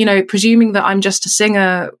 you know, presuming that I'm just a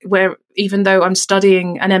singer, where even though I'm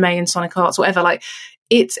studying an MA in sonic arts, whatever, like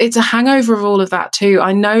it's a hangover of all of that too.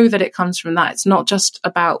 I know that it comes from that. It's not just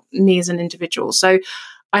about me as an individual. So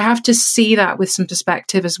I have to see that with some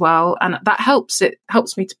perspective as well. And that helps. It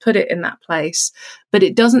helps me to put it in that place, but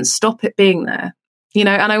it doesn't stop it being there, you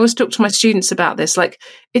know. And I always talk to my students about this, like,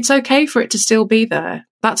 it's okay for it to still be there.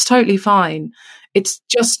 That's totally fine. It's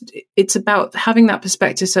about having that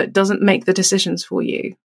perspective so it doesn't make the decisions for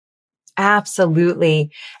you.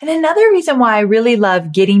 Absolutely. And another reason why I really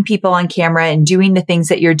love getting people on camera and doing the things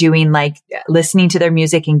that you're doing, like listening to their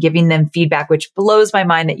music and giving them feedback, which blows my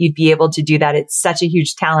mind that you'd be able to do that. It's such a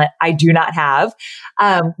huge talent I do not have.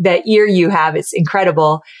 That ear you have, it's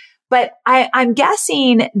incredible. But I'm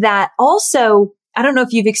guessing that also, I don't know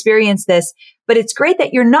if you've experienced this, but it's great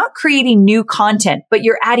that you're not creating new content, but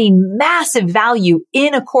you're adding massive value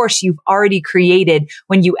in a course you've already created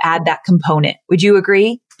when you add that component. Would you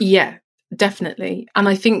agree? Yeah, definitely. And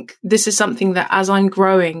I think this is something that as I'm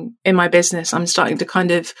growing in my business, I'm starting to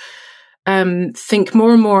kind of think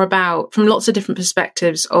more and more about, from lots of different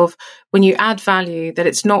perspectives, of when you add value, that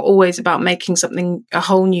it's not always about making something a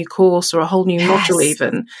whole new course or a whole new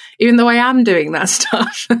module, even though I am doing that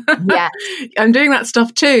stuff. Yeah. I'm doing that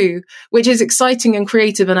stuff too, which is exciting and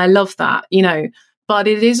creative. And I love that, you know, but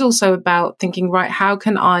it is also about thinking, right, how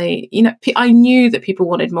can I, you know, I knew that people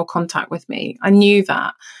wanted more contact with me. I knew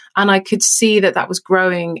that. And I could see that that was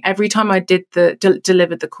growing every time I did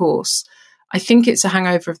delivered the course. I think it's a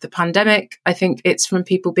hangover of the pandemic. I think it's from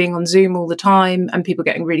people being on Zoom all the time and people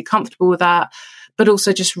getting really comfortable with that, but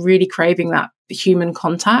also just really craving that human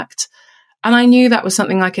contact. And I knew that was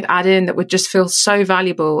something I could add in that would just feel so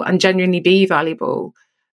valuable and genuinely be valuable,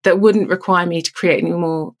 that wouldn't require me to create any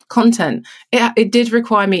more content. It did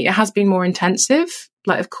require me. It has been more intensive.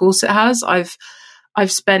 Like, of course it has.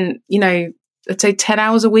 I've spent, you know, I'd say 10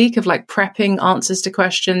 hours a week of like prepping answers to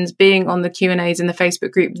questions, being on the Q&As in the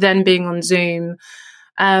Facebook group, then being on Zoom.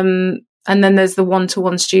 And then there's the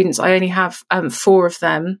one-to-one students. I only have 4 of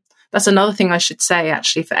them. That's another thing I should say,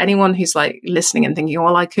 actually, for anyone who's like listening and thinking,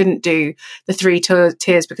 well, I couldn't do the 3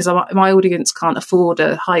 tiers because my audience can't afford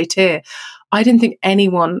a high tier. I didn't think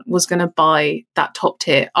anyone was going to buy that top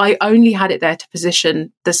tier. I only had it there to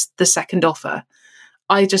position the second offer.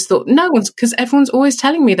 I just thought no one's, because everyone's always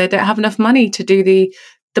telling me they don't have enough money to do the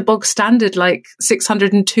bog standard, like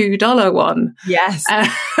 $602 one. Yes.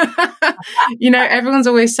 Everyone's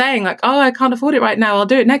always saying like, oh, I can't afford it right now, I'll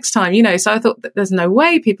do it next time, So I thought that there's no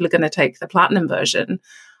way people are going to take the platinum version.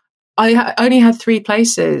 I only had 3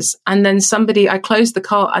 places, and then I closed the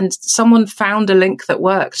cart and someone found a link that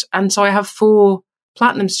worked. And so I have 4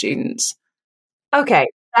 platinum students. Okay.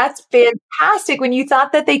 That's fantastic. When you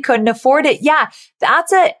thought that they couldn't afford it. Yeah.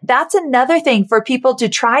 That's another thing for people to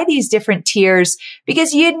try these different tiers,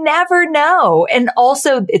 because you never know. And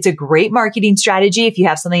also it's a great marketing strategy. If you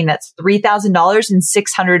have something that's $3,000 and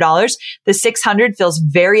 $600, the $600 feels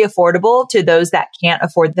very affordable to those that can't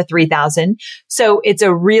afford the $3,000. So it's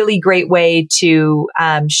a really great way to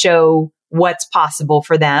show what's possible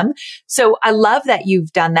for them. So I love that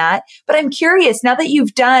you've done that. But I'm curious, now that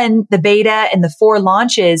you've done the beta and the 4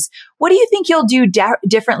 launches, what do you think you'll do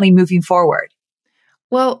differently moving forward?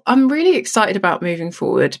 Well, I'm really excited about moving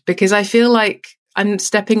forward because I feel like I'm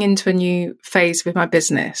stepping into a new phase with my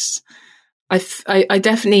business. I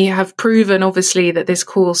definitely have proven, obviously, that this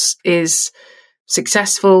course is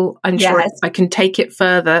successful. I'm sure I can take it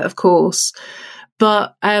further, of course.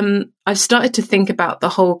 But I've started to think about the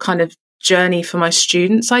whole kind of journey for my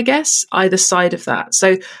students, I guess, either side of that.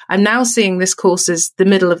 So I'm now seeing this course as the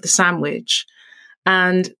middle of the sandwich.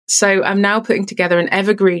 And so I'm now putting together an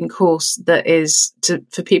evergreen course that is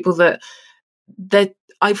for people that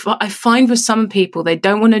I find with some people, they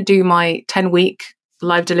don't want to do my 10-week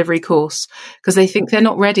live delivery course because they think they're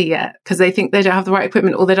not ready yet, because they think they don't have the right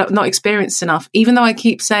equipment or they're not experienced enough, even though I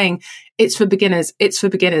keep saying it's for beginners, it's for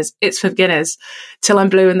beginners, it's for beginners, till I'm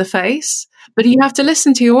blue in the face. But you have to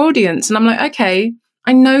listen to your audience. And I'm like, okay,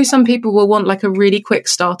 I know some people will want like a really quick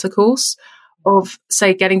starter course of,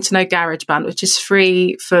 say, getting to know GarageBand, which is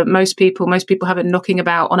free for most people. Most people have it knocking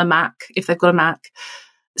about on a Mac if they've got a Mac.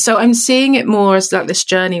 So I'm seeing it more as like this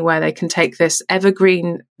journey where they can take this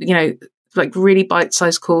evergreen, like really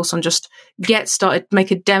bite-sized course on just get started,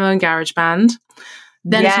 make a demo in GarageBand.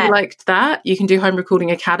 Then if you liked that, you can do Home Recording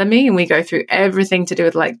Academy, and we go through everything to do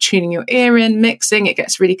with like tuning your ear in, mixing. It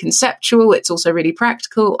gets really conceptual. It's also really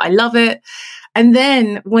practical. I love it. And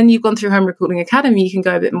then when you've gone through Home Recording Academy, you can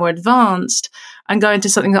go a bit more advanced and go into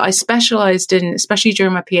something that I specialized in, especially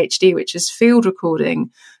during my PhD, which is field recording.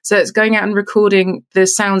 So it's going out and recording the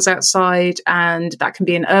sounds outside, and that can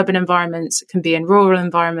be in urban environments, it can be in rural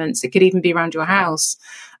environments, it could even be around your house,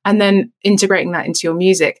 and then integrating that into your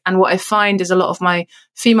music. And what I find is a lot of my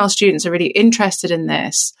female students are really interested in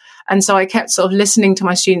this. And so I kept sort of listening to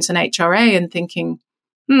my students in HRA and thinking,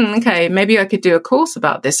 okay, maybe I could do a course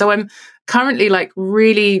about this. So I'm currently like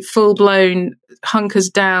really full blown hunkers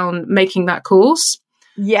down making that course.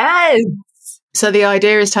 Yes. So the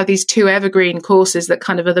idea is to have these 2 evergreen courses that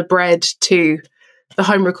kind of are the bread to the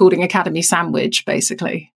Home Recording Academy sandwich,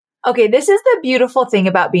 basically. Okay, this is the beautiful thing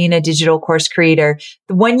about being a digital course creator.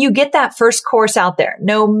 When you get that first course out there,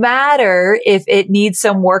 no matter if it needs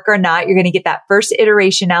some work or not, you're going to get that first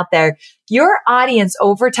iteration out there. Your audience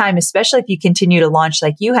over time, especially if you continue to launch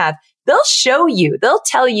like you have, they'll show you, they'll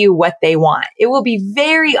tell you what they want. It will be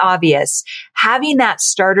very obvious. Having that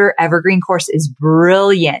starter evergreen course is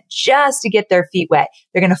brilliant just to get their feet wet.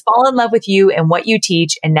 They're going to fall in love with you and what you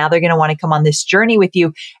teach. And now they're going to want to come on this journey with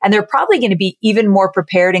you. And they're probably going to be even more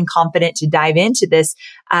prepared and confident to dive into this,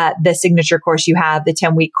 the signature course you have, the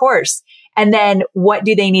 10-week course. And then what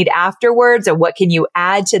do they need afterwards, or what can you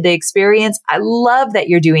add to the experience? I love that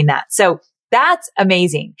you're doing that. So that's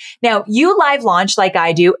amazing. Now, you live launch like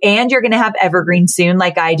I do, and you're going to have evergreen soon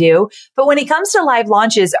like I do. But when it comes to live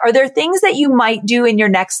launches, are there things that you might do in your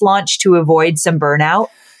next launch to avoid some burnout?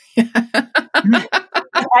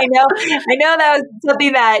 I know that was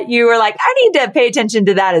something that you were like, I need to pay attention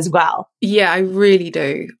to that as well. Yeah, I really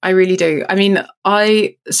do. I mean,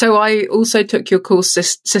 I also took your course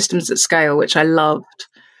Systems at Scale, which I loved.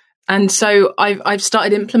 And so I've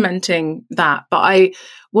started implementing that, but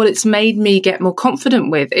what it's made me get more confident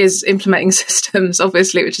with is implementing systems,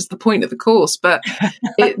 obviously, which is the point of the course, but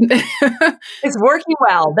it's working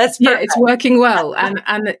well. That's perfect. Yeah, it's working well.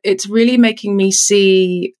 And it's really making me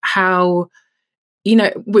see how,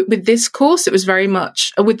 with this course, it was very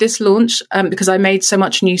much with this launch, because I made so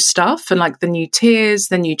much new stuff and like the new tiers,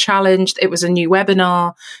 the new challenge, it was a new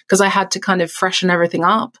webinar because I had to kind of freshen everything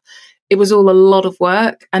up. It was all a lot of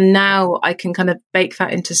work. And now I can kind of bake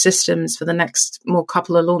that into systems for the next more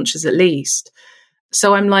couple of launches at least.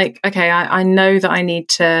 So I'm like, okay, I know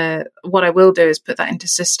that what I will do is put that into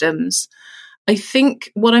systems. I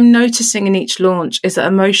think what I'm noticing in each launch is that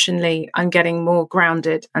emotionally I'm getting more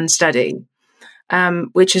grounded and steady,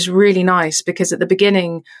 which is really nice, because at the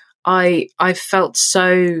beginning I felt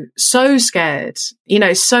so scared,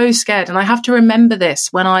 so scared. And I have to remember this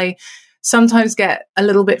when I sometimes get a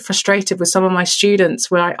little bit frustrated with some of my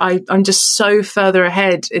students, where I'm just so further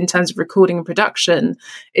ahead in terms of recording and production.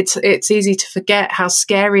 It's easy to forget how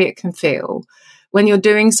scary it can feel when you're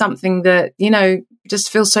doing something that,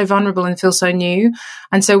 just feels so vulnerable and feels so new.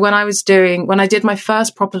 And so when I did my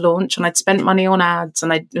first proper launch and I'd spent money on ads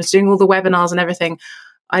and I was doing all the webinars and everything,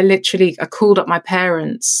 I called up my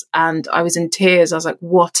parents and I was in tears. I was like,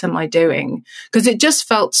 what am I doing? Because it just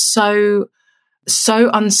felt so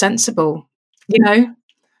unsensible,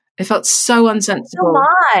 it felt so unsensible. It's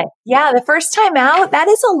a lot. Yeah. The first time out, that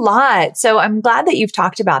is a lot. So I'm glad that you've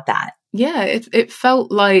talked about that. Yeah. It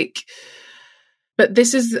felt like, but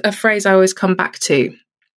this is a phrase I always come back to,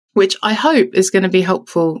 which I hope is going to be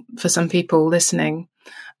helpful for some people listening.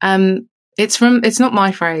 It's not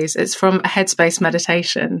my phrase. It's from a Headspace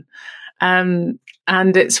meditation. And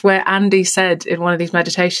it's where Andy said in one of these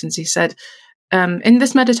meditations, he said, in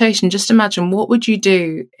this meditation, just imagine, what would you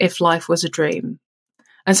do if life was a dream?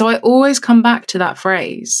 And so I always come back to that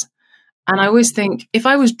phrase. And I always think, if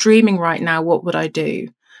I was dreaming right now, what would I do?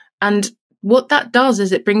 And what that does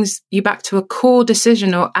is it brings you back to a core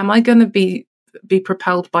decision. Or am I going to be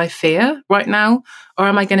propelled by fear right now? Or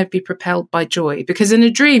am I going to be propelled by joy? Because in a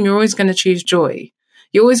dream, you're always going to choose joy.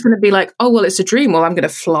 You're always going to be like, oh, well, it's a dream. Well, I'm going to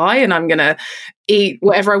fly and I'm going to eat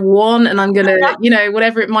whatever I want. And I'm going to,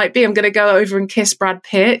 whatever it might be, I'm going to go over and kiss Brad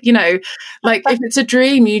Pitt. Like if it's a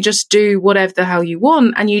dream, you just do whatever the hell you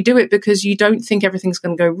want. And you do it because you don't think everything's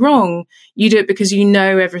going to go wrong. You do it because you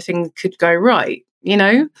know everything could go right,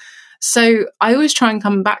 So I always try and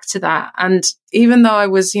come back to that. And even though I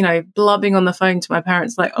was, blubbing on the phone to my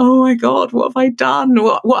parents, like, oh my God, what have I done?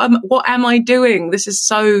 What am I doing? This is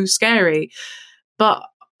so scary. But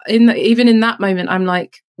even in that moment, I'm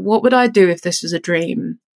like, what would I do if this was a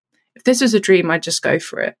dream? If this was a dream, I'd just go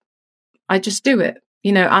for it. I'd just do it,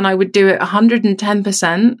 and I would do it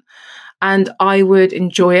 110%, and I would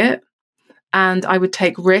enjoy it, and I would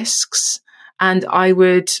take risks, and I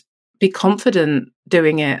would be confident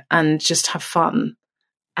doing it and just have fun.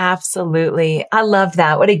 Absolutely. I love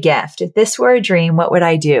that. What a gift. If this were a dream, what would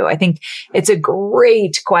I do? I think it's a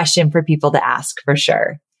great question for people to ask, for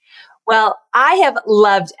sure. Well, I have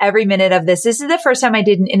loved every minute of this. This is the first time I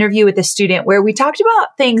did an interview with a student where we talked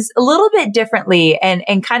about things a little bit differently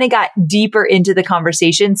and kind of got deeper into the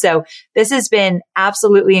conversation. So this has been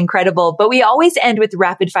absolutely incredible, but we always end with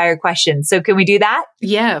rapid fire questions. So can we do that?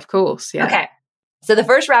 Yeah, of course. Yeah. Okay. So the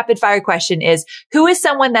first rapid fire question is, who is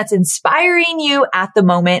someone that's inspiring you at the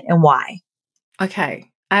moment and why?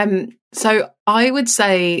 Okay. So I would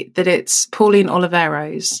say that it's Pauline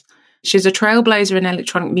Oliveros. She's a trailblazer in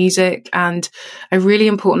electronic music and a really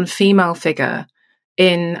important female figure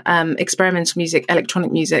in experimental music,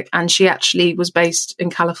 electronic music. And she actually was based in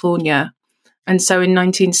California. And so in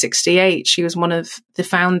 1968, she was one of the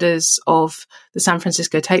founders of the San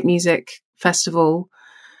Francisco Tape Music Festival.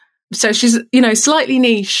 So she's, slightly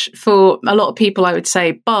niche for a lot of people, I would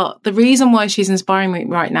say. But the reason why she's inspiring me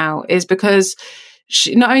right now is because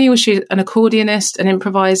not only was she an accordionist, an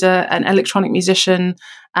improviser, an electronic musician,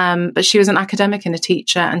 but she was an academic and a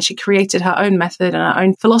teacher, and she created her own method and her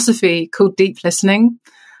own philosophy called deep listening.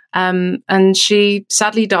 And she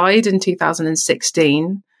sadly died in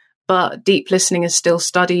 2016, but deep listening is still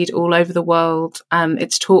studied all over the world.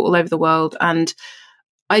 It's taught all over the world. And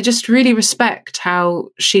I just really respect how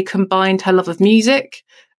she combined her love of music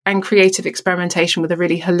and creative experimentation with a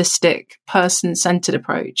really holistic, person-centered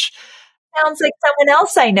approach. Sounds like someone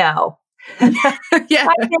else I know. Yeah.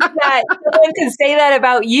 I think that someone could say that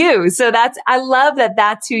about you. So I love that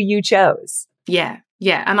that's who you chose. Yeah.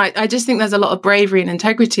 Yeah. And I just think there's a lot of bravery and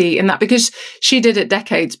integrity in that, because she did it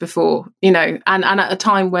decades before, and at a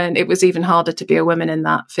time when it was even harder to be a woman in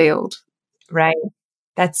that field. Right.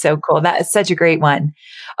 That's so cool. That is such a great one.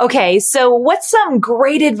 Okay. So what's some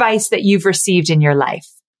great advice that you've received in your life?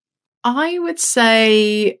 I would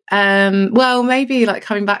say, maybe like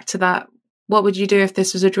coming back to that, what would you do if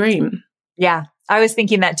this was a dream? Yeah, I was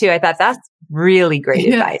thinking that too. I thought that's really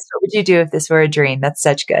great advice. What would you do if this were a dream? That's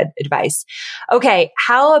such good advice. Okay.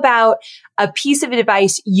 How about a piece of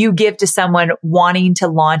advice you give to someone wanting to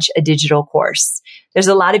launch a digital course? There's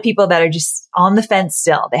a lot of people that are just on the fence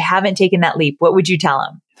still. They haven't taken that leap. What would you tell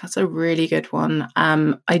them? That's a really good one.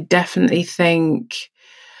 I definitely think,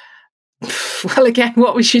 well, again,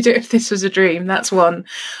 what would you do if this was a dream? That's one.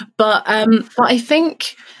 But I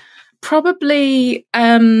think probably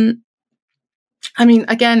I mean,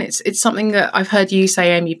 again, it's something that I've heard you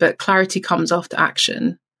say, Amy, but clarity comes after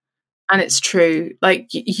action. And it's true. Like,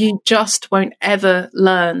 you just won't ever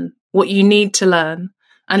learn what you need to learn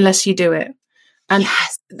unless you do it. And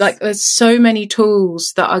Yes. like, there's so many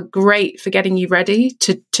tools that are great for getting you ready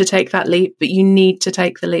to take that leap, but you need to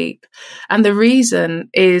take the leap. And the reason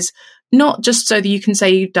is not just so that you can say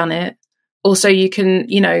you've done it, or so you can,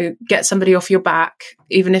 get somebody off your back,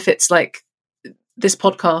 even if it's like this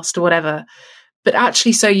podcast or whatever, but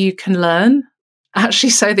actually so you can learn, actually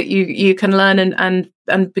so that you can learn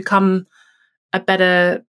and become a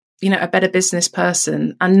better business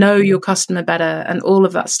person and know your customer better and all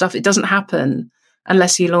of that stuff. It doesn't happen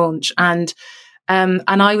unless you launch. And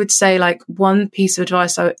I would say, like, one piece of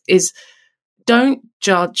advice is, don't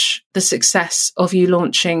judge the success of you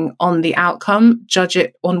launching on the outcome. Judge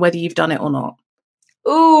it on whether you've done it or not.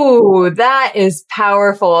 Ooh, that is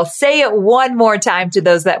powerful. Say it one more time to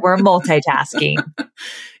those that were multitasking.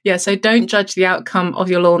 Yeah. So don't judge the outcome of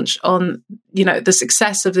your launch on, the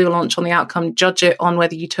success of your launch on the outcome. Judge it on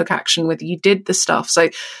whether you took action, whether you did the stuff. So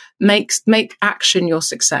make action your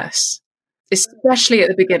success, especially at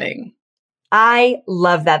the beginning. I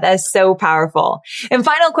love that. That is so powerful. And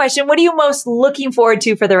final question, what are you most looking forward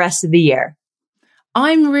to for the rest of the year?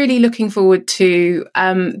 I'm really looking forward to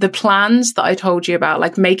the plans that I told you about,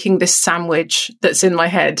 like making this sandwich that's in my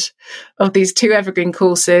head of these 2 evergreen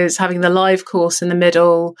courses, having the live course in the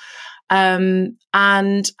middle, and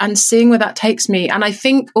seeing where that takes me. And I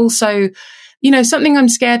think also, something I'm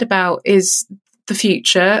scared about is the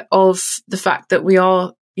future of the fact that we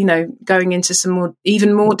are, going into some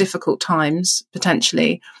even more difficult times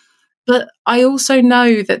potentially. But I also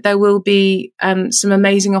know that there will be some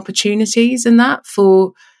amazing opportunities in that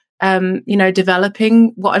for,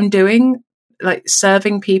 developing what I'm doing, like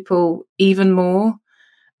serving people even more.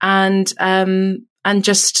 And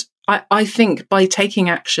just, I think by taking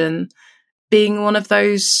action, being one of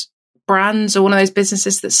those brands or one of those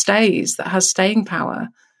businesses that has staying power.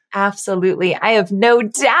 Absolutely. I have no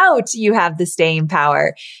doubt you have the staying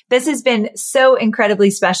power. This has been so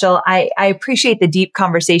incredibly special. I appreciate the deep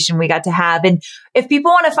conversation we got to have. And if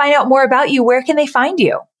people want to find out more about you, where can they find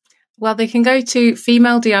you? Well, they can go to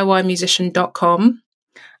femalediymusician.com,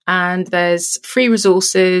 and there's free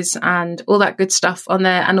resources and all that good stuff on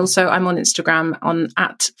there. And also I'm on Instagram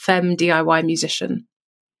 @femdiymusician.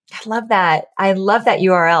 I love that. I love that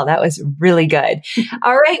URL. That was really good.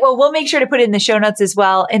 All right. Well, we'll make sure to put it in the show notes as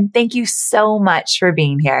well. And thank you so much for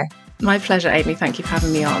being here. My pleasure, Amy. Thank you for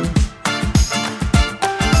having me on.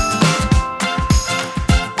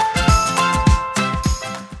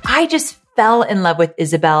 I just fell in love with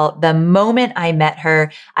Isobel the moment I met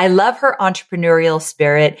her. I love her entrepreneurial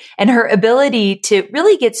spirit and her ability to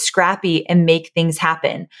really get scrappy and make things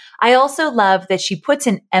happen. I also love that she puts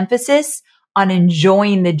an emphasis on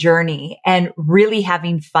enjoying the journey and really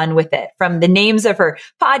having fun with it, from the names of her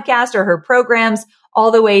podcast or her programs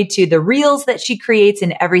all the way to the reels that she creates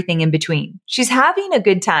and everything in between. She's having a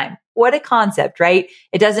good time. What a concept, right?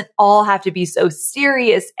 It doesn't all have to be so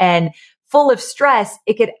serious and full of stress.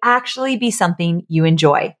 It could actually be something you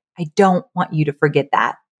enjoy. I don't want you to forget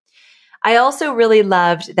that. I also really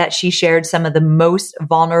loved that she shared some of the most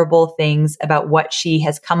vulnerable things about what she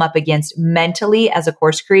has come up against mentally as a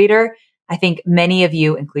course creator. I think many of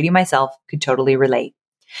you, including myself, could totally relate.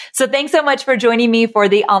 So thanks so much for joining me for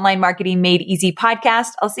the Online Marketing Made Easy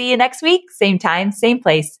podcast. I'll see you next week. Same time, same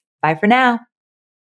place. Bye for now.